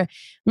for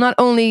not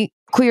only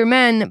queer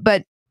men,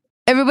 but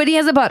everybody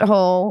has a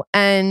butthole,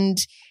 and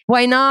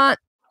why not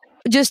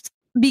just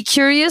be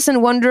curious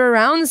and wander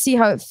around and see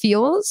how it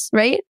feels,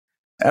 right?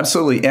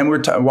 Absolutely. And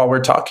while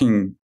we're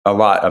talking a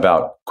lot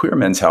about queer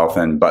men's health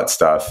and butt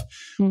stuff,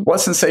 what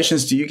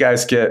sensations do you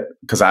guys get?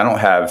 Because I don't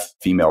have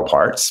female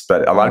parts,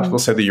 but a lot of people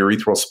say the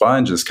urethral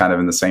sponge is kind of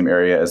in the same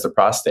area as the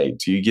prostate.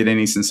 Do you get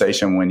any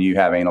sensation when you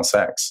have anal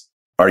sex?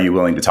 Are you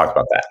willing to talk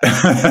about that?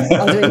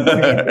 I'll do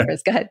it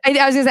first. Go ahead. I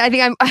was going to say, I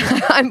think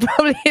I'm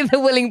probably the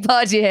willing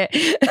party here.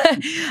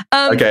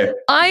 Okay.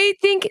 I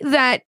think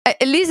that,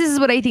 at least this is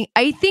what I think.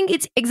 I think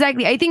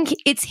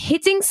it's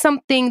hitting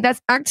something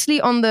that's actually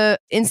on the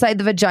inside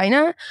the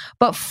vagina,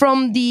 but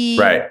from the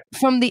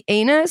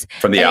anus.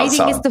 From the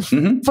outside. I think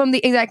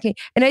it's exactly.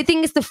 And I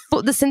think it's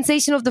the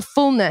sensation of the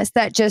fullness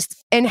that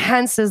just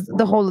enhances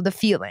the whole of the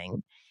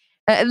feeling.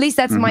 At least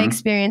that's my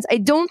experience. I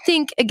don't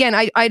think, again,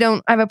 I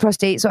don't have a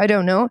prostate, so I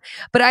don't know.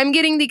 But I'm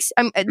getting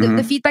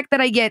the feedback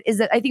that I get is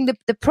that I think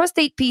the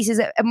prostate piece is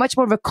a much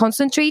more of a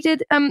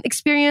concentrated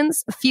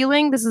experience,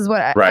 feeling. This is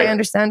what I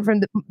understand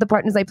from the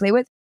partners I play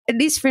with. At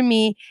least for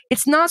me,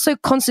 it's not so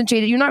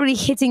concentrated. You're not really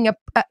hitting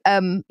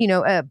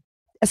a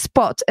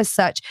spot as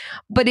such,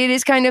 but it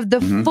is kind of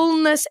the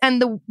fullness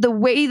and the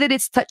way that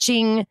it's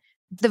touching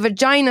the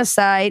vagina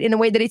side in a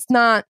way that it's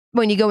not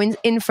when you go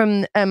in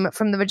from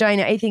the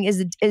vagina, I think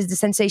is the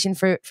sensation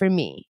for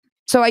me.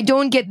 So I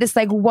don't get this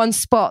like one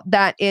spot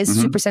that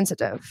is super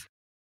sensitive.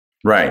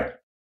 Right.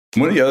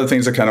 One of the other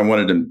things I kind of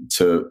wanted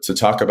to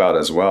talk about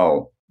as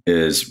well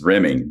is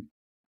rimming.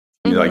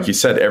 Like you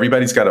said,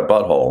 everybody's got a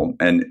butthole,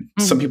 and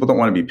some people don't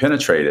want to be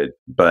penetrated,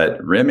 but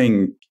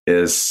rimming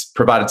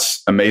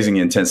provides amazing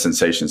intense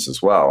sensations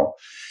as well.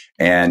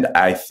 And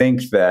I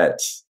think that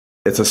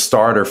it's a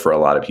starter for a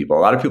lot of people.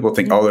 A lot of people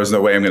think, oh, there's no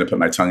way I'm going to put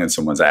my tongue in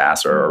someone's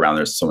ass or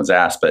around someone's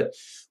ass. But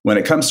when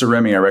it comes to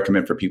rimming, I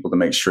recommend for people to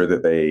make sure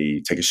that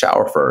they take a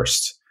shower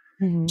first,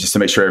 just to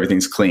make sure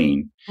everything's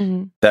clean.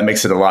 That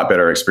makes it a lot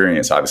better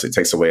experience. Obviously, it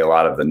takes away a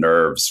lot of the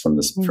nerves from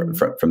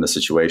the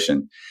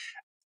situation.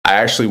 I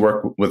actually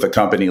worked with a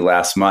company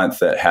last month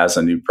that has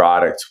a new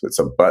product. It's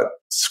a butt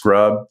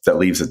scrub that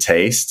leaves a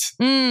taste.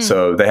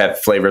 So they have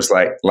flavors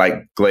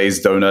like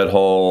glazed donut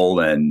hole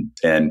and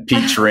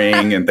peach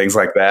ring and things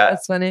like that.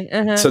 That's funny.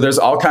 So there's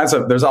all kinds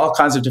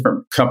of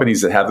different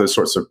companies that have those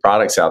sorts of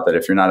products out that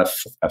if you're not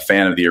a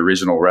fan of the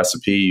original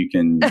recipe, you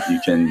can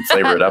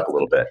flavor it up a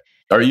little bit.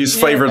 Or use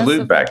flavored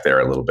lube back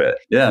there a little bit.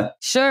 Yeah.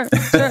 Sure.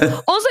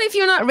 Also, if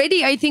you're not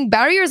ready, I think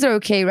barriers are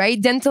okay,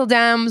 right? Dental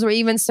dams or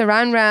even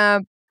saran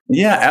wrap.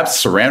 Yeah,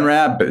 saran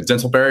wrap,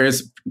 dental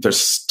barriers.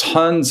 There's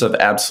tons of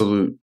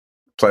absolute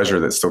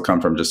pleasure that still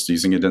come from just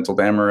using a dental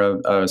dam or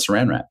a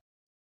saran wrap.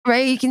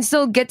 right? You can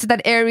still get to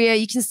that area.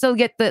 You can still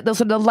get the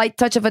sort of light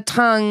touch of a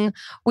tongue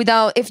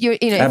without, if you're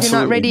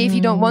not ready, if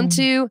you don't want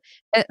to,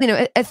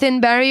 a thin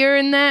barrier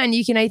in that.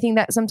 And I think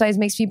that sometimes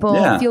makes people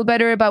feel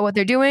better about what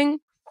they're doing,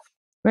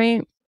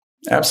 right?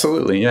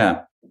 Absolutely,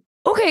 yeah.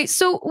 Okay,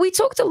 so we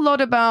talked a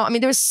lot about,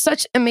 there's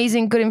such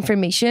amazing, good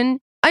information.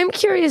 I'm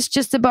curious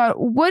just about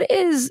what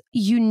is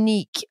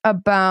unique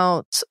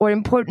about or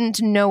important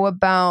to know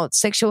about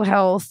sexual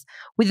health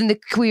within the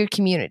queer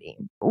community.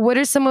 What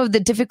are some of the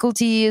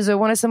difficulties or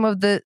what are some of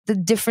the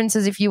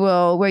differences, if you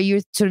will, where you're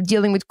sort of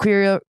dealing with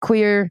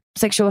queer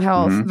sexual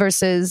health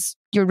versus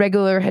your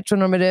regular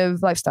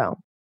heteronormative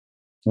lifestyle?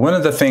 One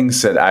of the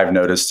things that I've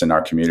noticed in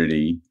our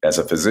community as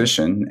a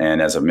physician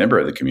and as a member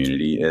of the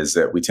community is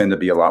that we tend to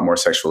be a lot more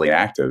sexually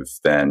active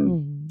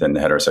than the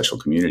heterosexual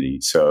community.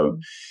 So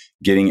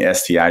getting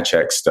STI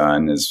checks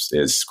done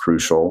is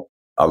crucial.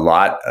 A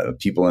lot of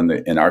people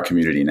in our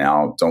community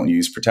now don't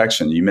use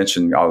protection. You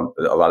mentioned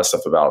a lot of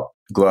stuff about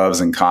gloves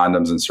and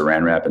condoms and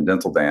saran wrap and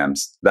dental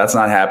dams. That's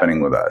not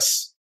happening with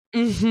us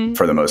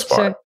for the most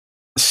part. Sure.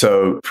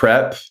 So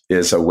PrEP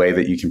is a way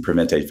that you can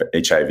prevent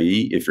HIV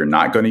if you're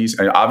not going to use.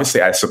 And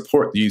obviously, I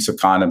support the use of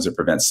condoms. It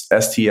prevents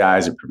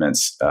STIs. It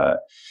prevents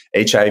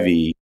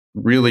HIV.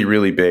 Really,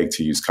 really big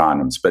to use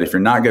condoms. But if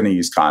you're not going to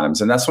use condoms,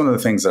 and that's one of the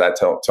things that I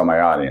tell my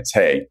audience,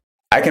 hey,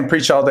 I can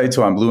preach all day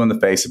till I'm blue in the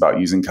face about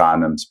using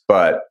condoms,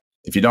 but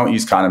if you don't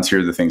use condoms, here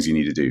are the things you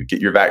need to do. Get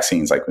your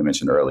vaccines, like we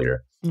mentioned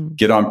earlier.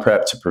 Get on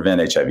PrEP to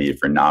prevent HIV if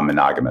you're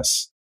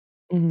non-monogamous.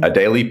 A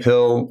daily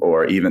pill,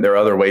 or even there are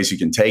other ways you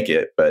can take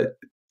it, but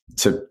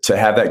to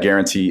have that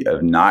guarantee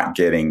of not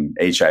getting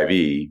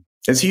HIV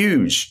is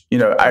huge.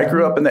 I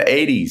grew up in the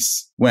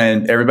 80s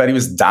when everybody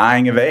was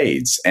dying of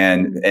AIDS,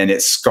 and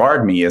it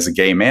scarred me as a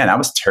gay man. I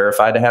was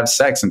terrified to have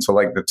sex until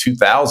like the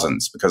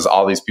 2000s because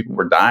all these people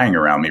were dying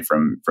around me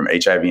from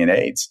HIV and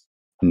AIDS.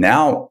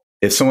 Now,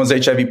 if someone's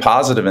HIV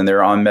positive and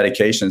they're on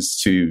medications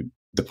to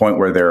the point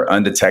where they're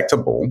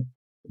undetectable,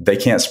 they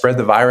can't spread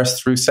the virus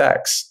through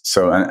sex.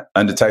 So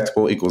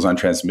undetectable equals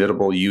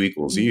untransmittable, you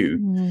equals you.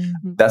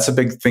 That's a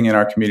big thing in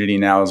our community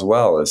now as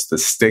well, is the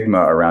stigma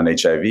around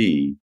HIV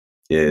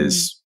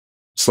is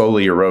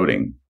slowly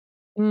eroding.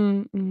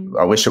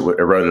 I wish it would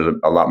erode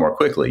a lot more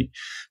quickly.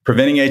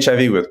 Preventing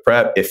HIV with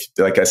PrEP,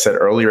 like I said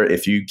earlier,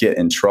 if you get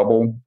in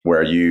trouble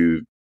where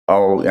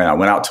I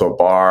went out to a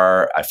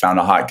bar, I found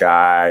a hot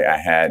guy, I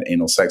had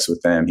anal sex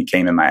with him, he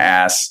came in my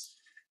ass,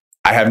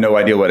 I have no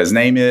idea what his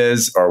name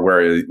is or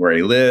where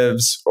he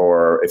lives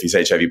or if he's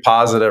HIV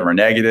positive or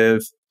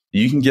negative,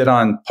 you can get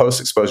on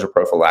post-exposure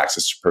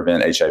prophylaxis to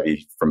prevent HIV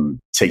from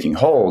taking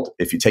hold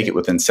if you take it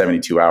within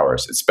 72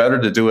 hours. It's better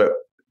to do it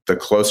the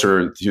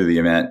closer to the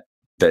event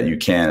that you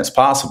can as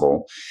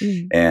possible.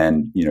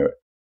 And,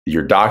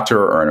 your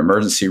doctor or an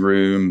emergency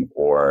room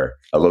or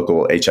a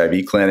local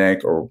HIV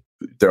clinic, or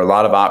there are a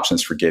lot of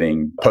options for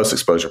getting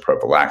post-exposure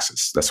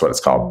prophylaxis. That's what it's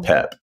called,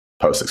 PEP,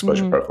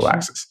 post-exposure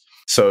prophylaxis.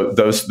 So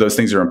those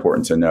things are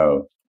important to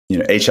know.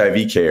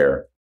 HIV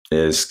care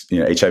is,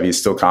 HIV is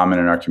still common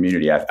in our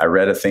community. I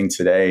read a thing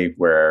today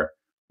where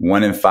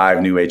 1 in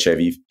 5 new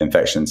HIV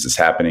infections is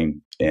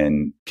happening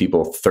in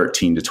people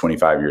 13 to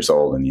 25 years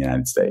old in the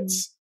United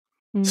States.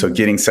 So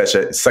getting such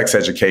a sex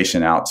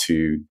education out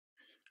to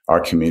our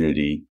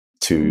community,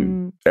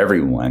 to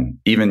everyone,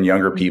 even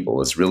younger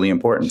people, is really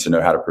important to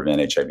know how to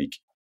prevent HIV.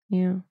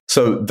 Yeah.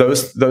 So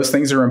those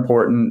things are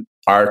important.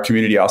 Our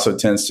community also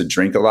tends to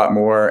drink a lot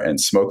more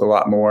and smoke a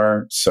lot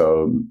more.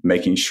 So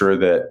making sure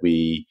that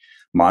we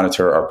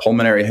monitor our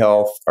pulmonary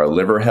health, our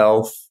liver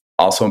health,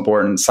 also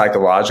important.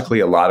 Psychologically,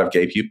 a lot of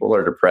gay people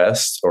are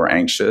depressed or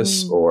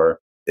anxious, or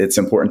it's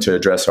important to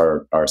address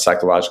our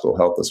psychological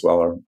health as well,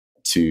 or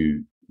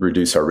to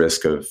reduce our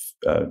risk of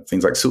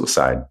things like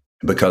suicide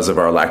because of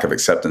our lack of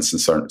acceptance in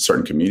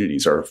certain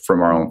communities or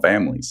from our own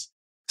families.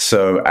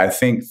 So I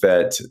think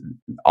that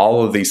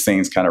all of these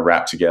things kind of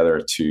wrap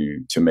together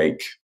to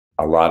make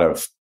a lot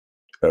of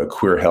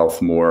queer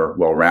health more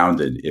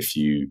well-rounded if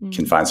you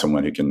can find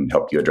someone who can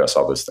help you address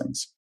all those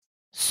things.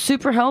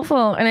 Super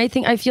helpful. And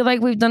I feel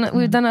like we've done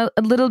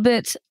a little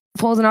bit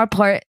falls on our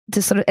part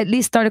to sort of at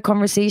least start a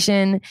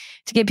conversation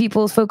to get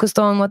people focused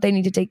on what they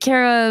need to take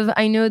care of.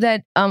 I know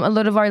that a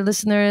lot of our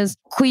listeners,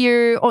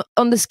 queer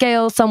on the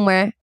scale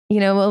somewhere,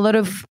 a lot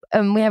of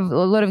we have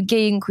a lot of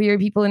gay and queer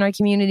people in our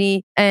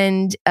community,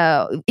 and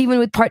even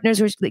with partners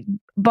who are like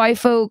bi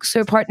folks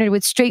or partnered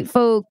with straight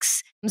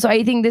folks. So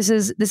I think this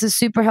is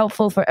super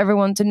helpful for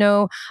everyone to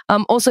know.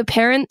 Also,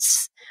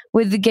 parents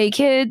with the gay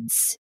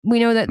kids, we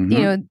know that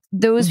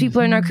those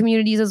people are in our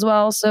communities as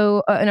well.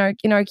 So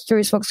in our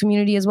Curious Folks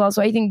community as well.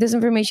 So I think this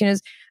information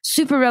is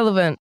super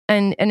relevant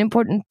and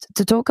important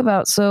to talk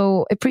about.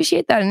 So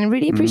appreciate that, and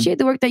really appreciate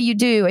the work that you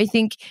do. I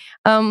think,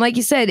 like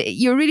you said,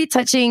 you're really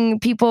touching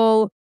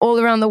people all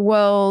around the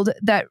world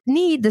that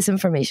need this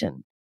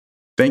information.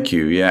 Thank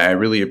you. Yeah, I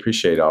really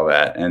appreciate all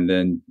that. And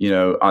then,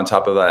 on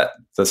top of that,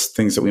 the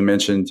things that we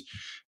mentioned,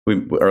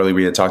 earlier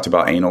we had talked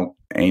about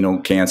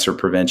anal cancer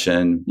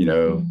prevention,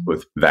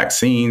 with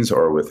vaccines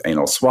or with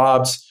anal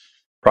swabs.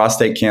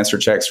 prostate cancer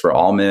checks for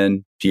all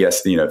men,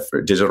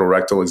 for digital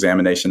rectal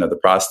examination of the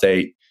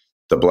prostate,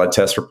 the blood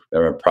test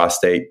for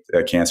prostate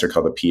cancer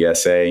called the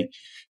PSA.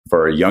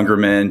 For younger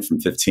men from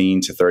 15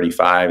 to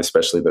 35,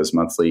 especially those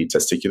monthly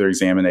testicular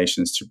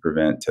examinations to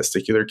prevent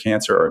testicular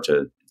cancer or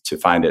to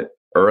find it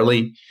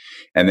early.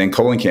 And then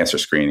colon cancer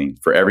screening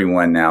for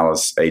everyone now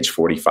is age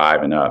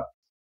 45 and up,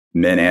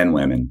 men and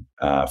women.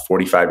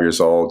 45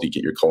 years old, you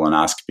get your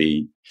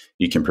colonoscopy.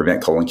 You can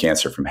prevent colon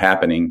cancer from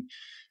happening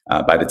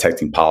by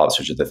detecting polyps,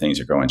 which are the things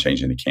that go and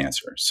change into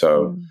cancer.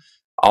 So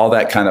all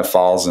that kind of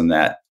falls in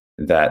that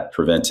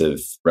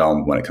preventive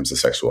realm when it comes to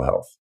sexual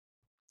health.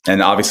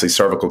 And obviously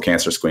cervical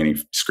cancer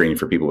screening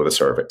for people with a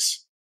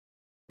cervix.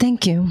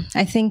 Thank you.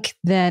 I think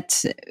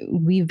that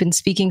we've been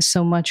speaking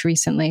so much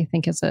recently, I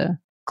think as a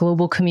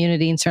global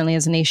community and certainly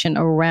as a nation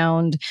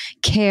around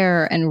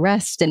care and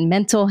rest and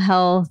mental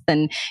health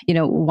and,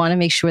 want to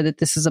make sure that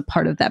this is a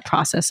part of that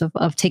process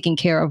of taking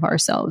care of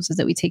ourselves, is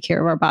that we take care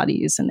of our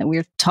bodies and that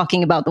we're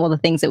talking about all the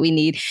things that we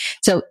need.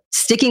 So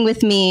sticking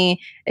with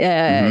me,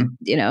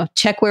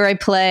 check where I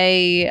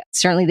play,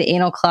 certainly the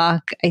anal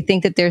clock. I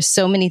think that there's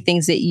so many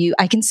things that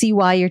I can see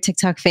why you're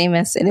TikTok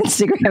famous and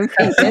Instagram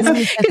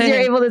famous because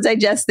you're able to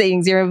digest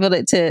things. You're able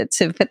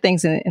to put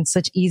things in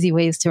such easy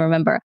ways to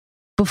remember.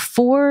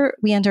 Before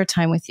we end our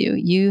time with you,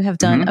 you have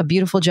done a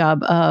beautiful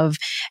job of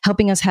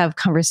helping us have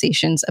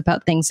conversations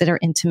about things that are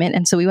intimate.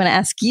 And so we want to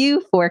ask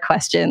you 4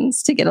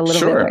 questions to get a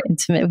little bit more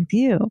intimate with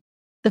you.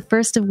 The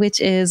first of which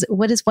is,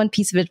 what is one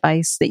piece of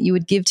advice that you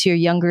would give to your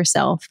younger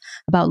self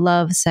about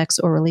love, sex,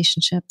 or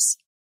relationships?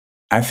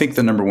 I think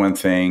the number one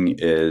thing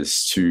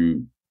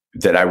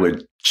that I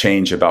would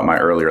change about my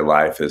earlier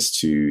life is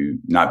to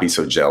not be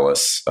so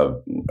jealous of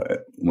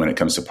when it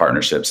comes to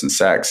partnerships and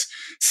sex.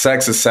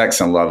 Sex is sex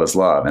and love is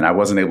love. And I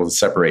wasn't able to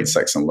separate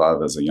sex and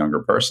love as a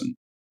younger person.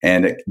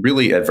 And it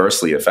really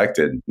adversely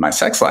affected my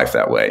sex life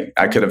that way.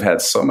 I could have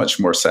had so much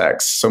more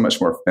sex, so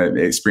much more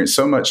experience,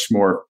 so much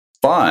more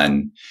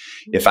fun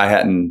if I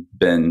hadn't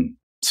been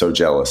so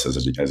jealous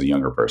as a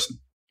younger person.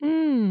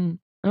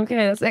 Okay,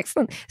 that's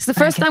excellent. It's the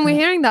first time we're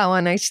hearing that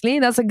one, actually.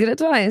 That's a good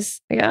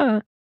advice.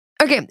 Yeah.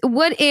 Okay,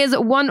 what is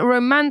one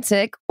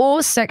romantic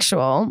or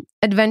sexual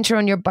adventure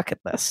on your bucket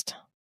list?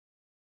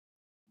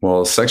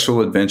 Well,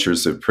 sexual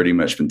adventures have pretty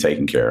much been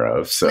taken care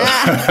of. So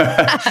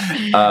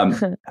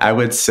I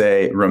would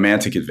say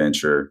romantic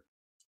adventure.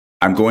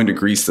 I'm going to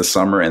Greece this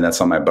summer, and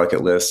that's on my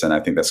bucket list. And I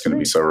think that's going to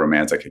be so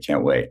romantic. I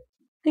can't wait.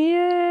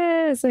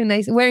 Yeah, so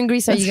nice. Where in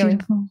Greece are you going?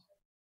 Beautiful.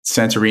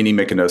 Santorini,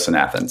 Mykonos, and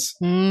Athens.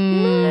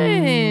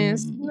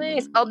 Nice.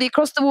 I'll be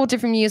across the water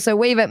from you, so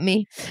wave at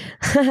me.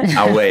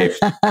 I'll wave.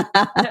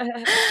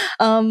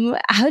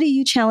 How do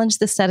you challenge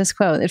the status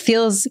quo? It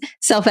feels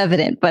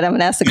self-evident, but I'm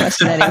going to ask the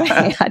question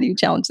anyway. How do you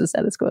challenge the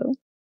status quo?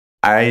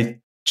 I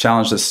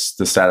challenge the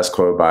status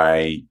quo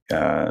by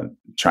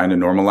trying to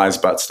normalize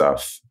butt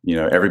stuff.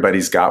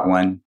 Everybody's got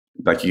one,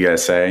 like you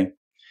guys say.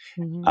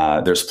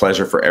 There's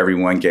pleasure for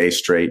everyone, gay,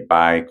 straight,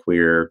 bi,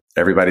 queer.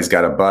 Everybody's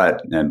got a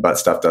butt, and butt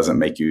stuff doesn't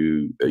make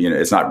you,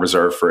 it's not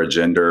reserved for a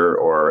gender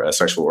or a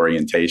sexual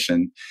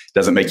orientation. It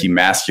doesn't make you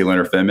masculine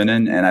or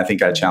feminine. And I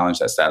think I challenge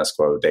that status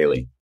quo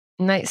daily.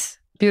 Nice.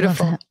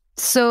 Beautiful.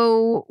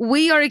 So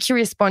we are a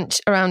curious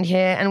bunch around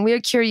here, and we're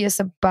curious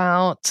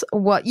about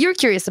what you're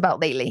curious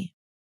about lately.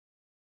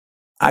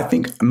 I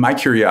think my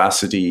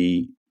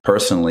curiosity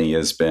personally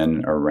has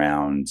been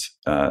around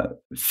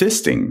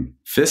fisting.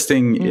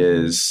 Fisting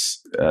is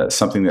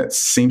something that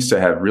seems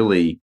to have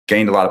really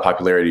gained a lot of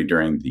popularity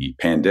during the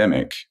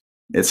pandemic.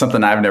 It's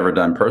something I've never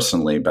done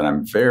personally, but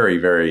I'm very,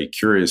 very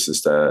curious as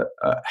to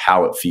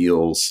how it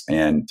feels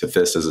and to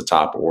fist as a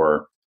top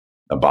or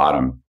a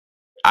bottom.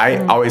 I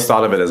always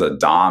thought of it as a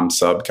dom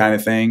sub kind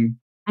of thing,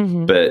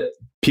 but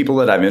people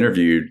that I've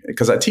interviewed,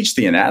 because I teach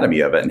the anatomy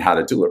of it and how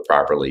to do it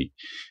properly,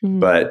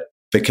 but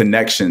the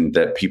connection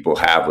that people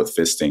have with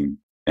fisting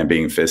and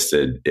being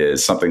fisted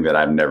is something that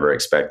I've never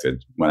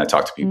expected when I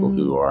talk to people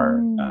who are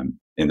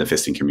in the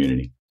fisting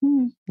community.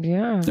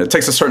 Yeah. It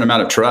takes a certain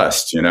amount of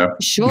trust,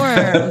 Sure.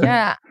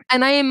 Yeah.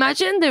 And I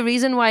imagine the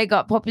reason why it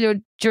got popular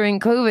during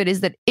COVID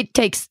is that it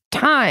takes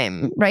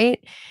time,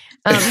 right?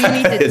 You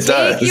need to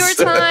take your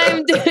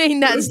time doing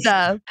that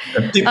stuff.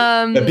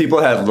 And people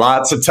had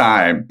lots of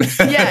time.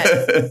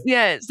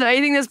 Yeah. So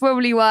I think that's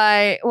probably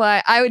why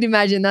I would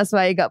imagine that's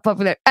why it got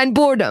popular. And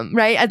boredom,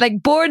 right? And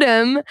like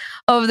boredom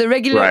of the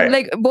regular,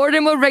 like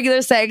boredom of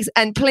regular sex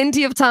and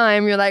plenty of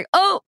time. You're like,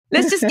 oh,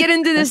 let's just get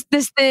into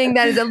this thing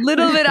that is a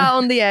little bit out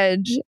on the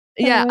edge.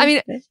 Yeah. I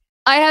mean,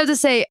 I have to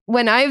say,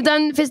 when I've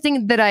done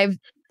fisting that I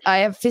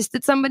have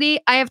fisted somebody,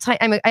 I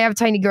have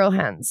tiny girl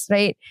hands,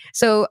 right?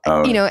 So,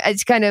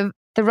 it's kind of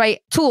the right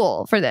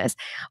tool for this.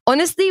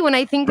 Honestly, when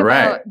I think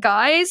about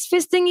guys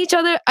fisting each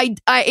other,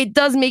 it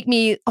does make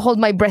me hold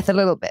my breath a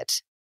little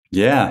bit.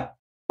 Yeah.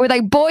 With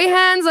like boy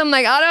hands, I'm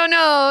like, I don't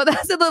know.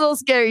 That's a little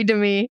scary to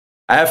me.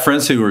 I have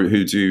friends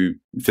who do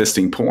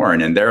fisting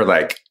porn, and they're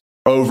like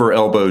over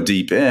elbow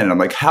deep in. I'm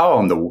like, how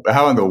in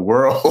the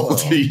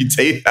world do you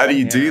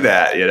do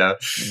that?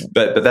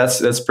 But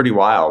that's pretty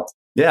wild.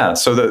 Yeah.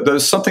 So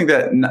there's something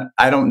that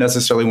I don't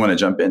necessarily want to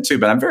jump into,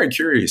 but I'm very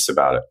curious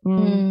about it.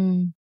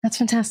 That's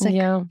fantastic.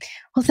 Yeah.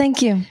 Well,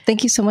 thank you.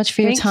 Thank you so much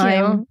for your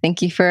time.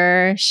 Thank you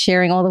for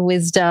sharing all the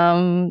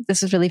wisdom.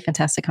 This was really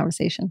fantastic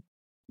conversation.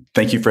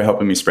 Thank you for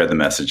helping me spread the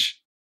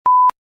message.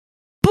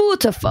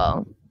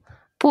 Beautiful.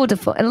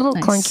 Beautiful. A little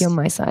Nice. clunky on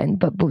my side,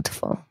 but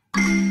beautiful.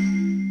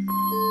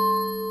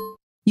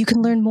 You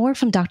can learn more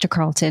from Dr.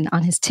 Carlton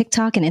on his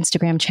TikTok and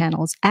Instagram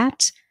channels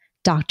at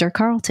Dr.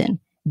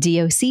 Carlton,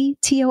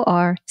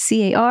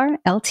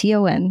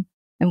 DoctorCarlton.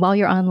 And while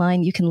you're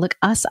online, you can look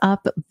us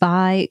up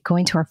by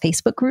going to our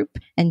Facebook group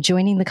and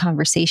joining the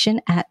conversation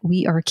at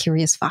We Are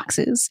Curious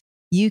Foxes.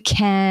 You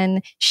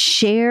can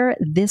share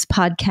this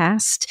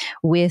podcast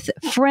with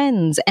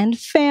friends and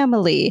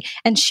family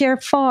and share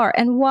far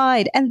and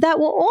wide, and that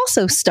will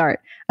also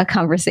start a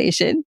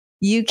conversation.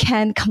 You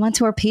can come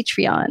onto our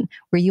Patreon,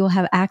 where you will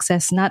have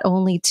access not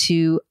only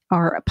to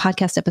our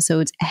podcast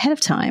episodes ahead of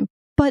time,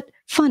 but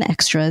fun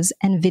extras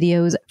and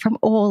videos from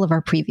all of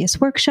our previous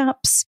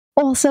workshops.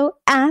 Also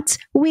at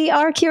We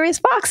Are Curious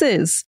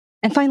Foxes.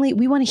 And finally,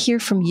 we want to hear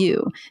from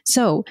you.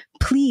 So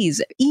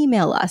please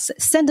email us,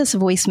 send us a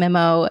voice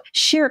memo,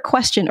 share a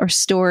question or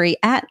story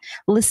at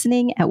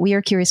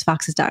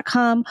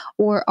listening@wearecuriousfoxes.com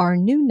or our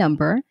new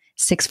number,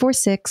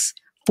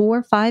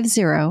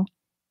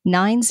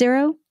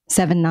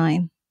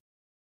 646-450-9079.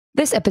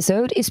 This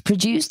episode is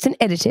produced and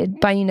edited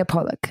by Nina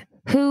Pollock,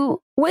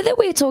 who, whether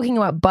we're talking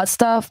about butt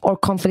stuff or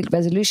conflict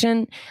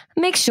resolution,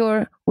 makes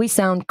sure we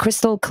sound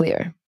crystal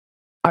clear.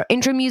 Our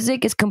intro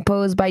music is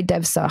composed by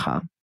Dev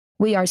Saha.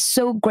 We are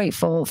so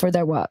grateful for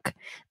their work,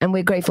 and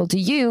we're grateful to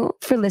you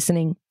for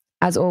listening.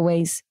 As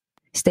always,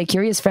 stay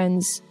curious,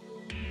 friends.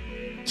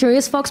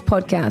 Curious Fox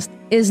Podcast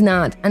is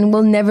not and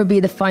will never be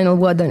the final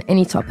word on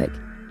any topic.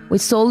 We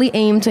solely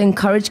aim to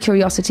encourage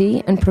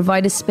curiosity and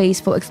provide a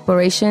space for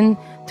exploration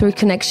through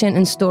connection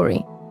and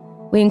story.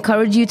 We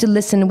encourage you to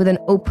listen with an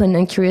open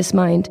and curious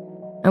mind,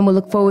 and we'll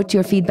look forward to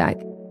your feedback.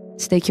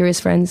 Stay curious,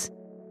 friends.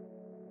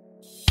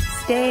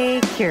 Stay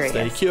curious.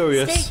 Stay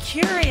curious. Stay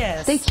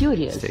curious. Stay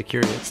curious. Stay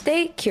curious.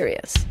 Stay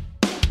curious.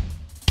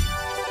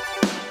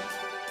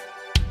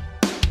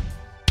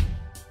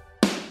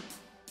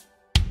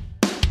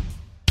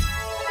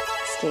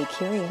 Stay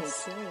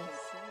curious.